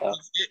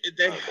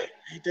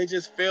 They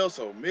just fail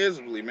so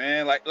miserably,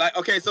 man. Like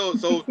okay, so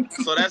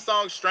that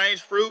song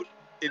 "Strange Fruit,"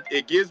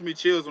 it gives me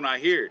chills when I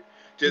hear it.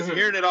 Just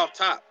hearing it off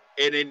top.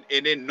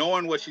 and then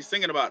knowing what she's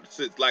singing about,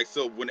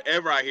 so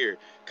whenever I hear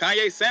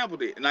Kanye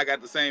sampled it, and I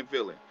got the same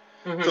feeling.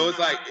 Mm-hmm. So it's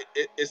like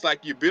it's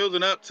like you're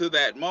building up to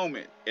that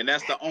moment, and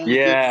that's the only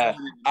good moment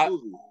in the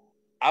movie.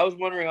 I was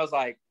wondering, I was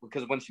like,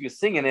 because when she was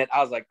singing it,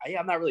 I was like, yeah,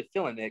 I'm not really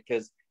feeling it,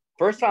 because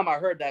first time I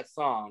heard that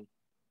song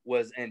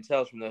was in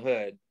Tales from the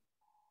Hood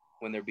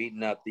when they're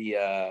beating up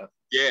the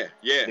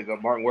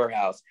Martin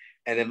Warehouse,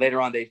 and then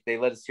later on they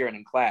let us hear it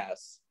in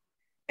class,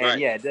 and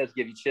yeah, it does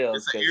give you chills.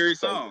 It's an eerie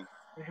song.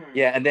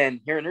 Yeah, and then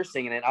hearing her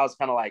singing it, I was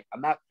kind of like,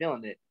 I'm not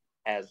feeling it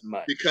as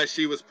much because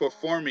she was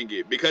performing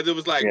it, because it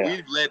was like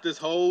we've led this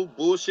whole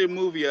bullshit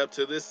movie up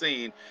to this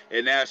scene,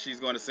 and now she's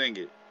going to sing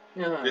it.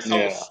 This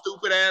whole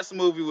stupid ass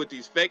movie with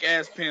these fake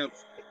ass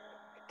pimps.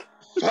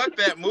 Fuck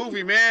that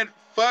movie, man.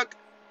 Fuck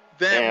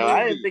that movie.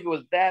 I didn't think it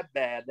was that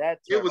bad.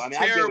 It was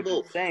terrible.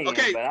 Okay,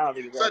 but I don't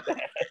think it was that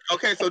bad.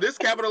 Okay, so this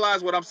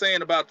capitalized what I'm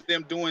saying about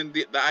them doing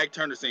the Ike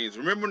Turner scenes.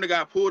 Remember when the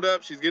guy pulled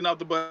up? She's getting off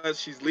the bus.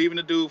 She's leaving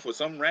the dude for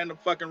some random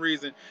fucking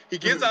reason. He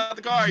gets out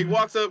the car. He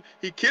walks up.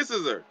 He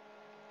kisses her.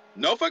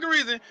 No fucking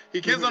reason.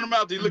 He kissed on the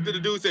mouth. He looked at the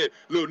dude and said,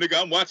 "Little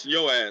nigga, I'm watching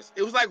your ass."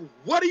 It was like,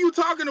 what are you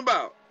talking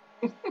about?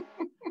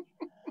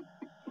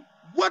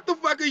 What the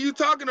fuck are you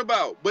talking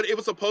about? But it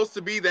was supposed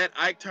to be that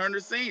Ike Turner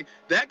scene.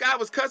 That guy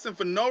was cussing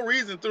for no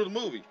reason through the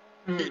movie.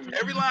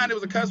 Every line, it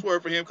was a cuss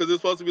word for him because it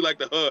was supposed to be like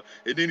the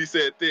and then he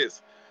said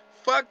this.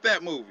 Fuck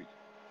that movie.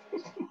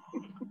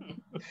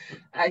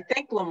 I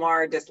think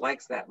Lamar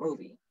dislikes that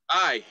movie.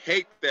 I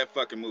hate that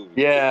fucking movie.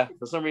 Yeah,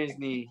 for some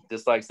reason he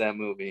dislikes that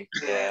movie.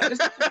 Yeah.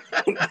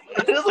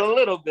 Just a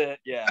little bit,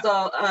 yeah.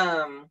 So,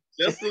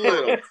 just a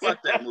little.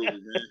 Fuck that movie,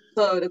 man.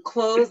 So to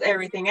close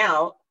everything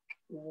out,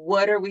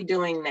 what are we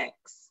doing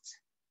next?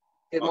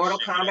 Did Mortal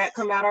Kombat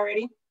come out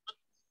already?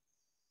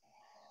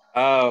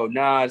 Oh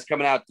no, it's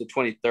coming out the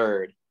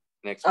 23rd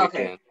next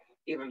weekend.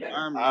 Even better.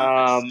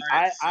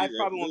 I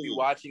probably won't be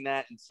watching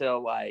that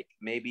until like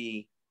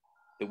maybe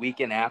the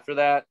weekend after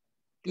that.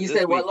 You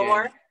said what,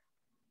 Lamar?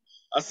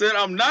 I said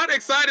I'm not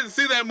excited to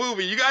see that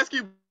movie. You guys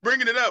keep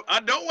bringing it up. I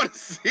don't want to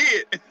see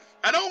it.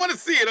 I don't want to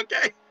see it.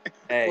 Okay.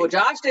 Hey. Well,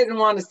 Josh didn't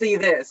want to see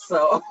this,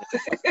 so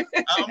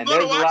I'm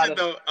going to watch it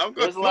though.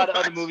 There's a lot of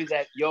other movies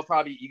that you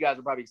guys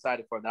are probably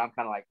excited for that I'm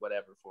kind of like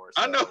whatever for.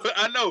 So.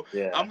 I know.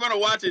 Yeah. I'm going to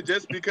watch it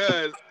just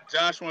because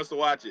Josh wants to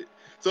watch it.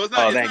 So it's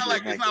not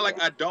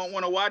like I don't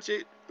want to watch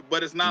it,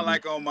 but it's not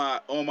like on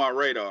my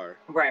radar.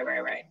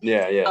 Right.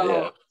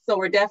 Yeah. So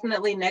we're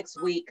definitely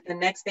next week. The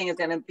next thing is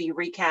going to be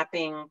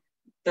recapping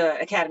the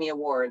Academy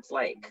Awards,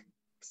 like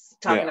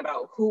talking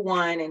about who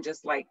won and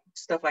just like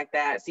stuff like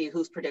that, see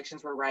whose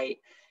predictions were right.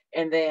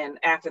 And then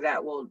after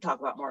that, we'll talk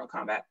about Mortal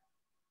Kombat.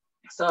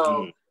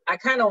 So I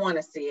kind of want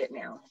to see it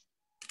now.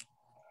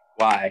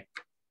 Why?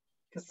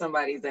 Because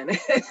somebody's in it.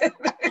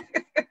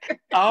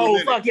 Oh,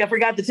 fuck yeah. I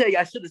forgot to tell you.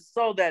 I should have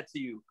sold that to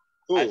you.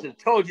 Ooh. I should have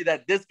told you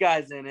that this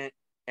guy's in it.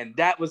 And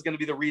that was going to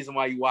be the reason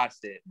why you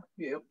watched it.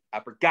 Yep. I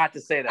forgot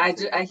to say that.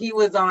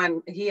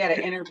 He had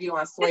an interview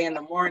on Sway in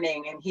the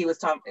Morning, and he was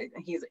talking,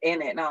 he's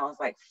in it. And I was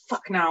like,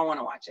 fuck, now I want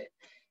to watch it.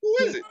 Who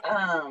is it?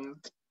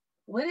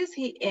 What is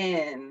he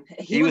in?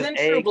 He was in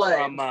True Blood.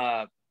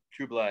 From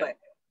True Blood. But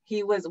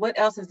he was, what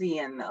else is he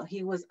in though?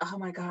 He was, oh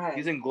my God.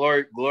 He's in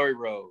Glory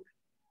Road.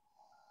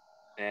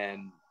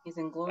 And he's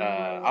in Glory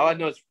Road. All I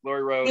know is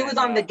Glory Road. He was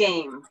on The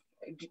Game.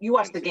 You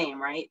watched The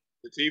Game, right?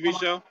 The TV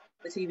show?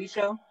 The TV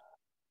show?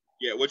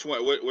 Yeah, which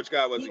one? Which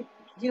guy was he?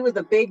 He was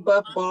a big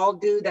buff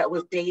bald dude that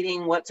was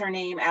dating what's her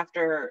name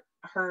after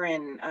her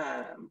and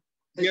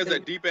he has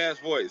that deep ass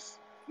voice.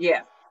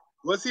 Yeah.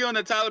 Was he on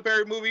the Tyler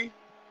Perry movie?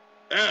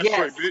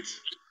 Yes. Bitch.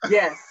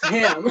 Yes,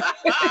 him.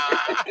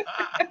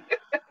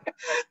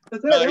 He's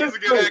a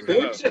good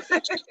actor, though.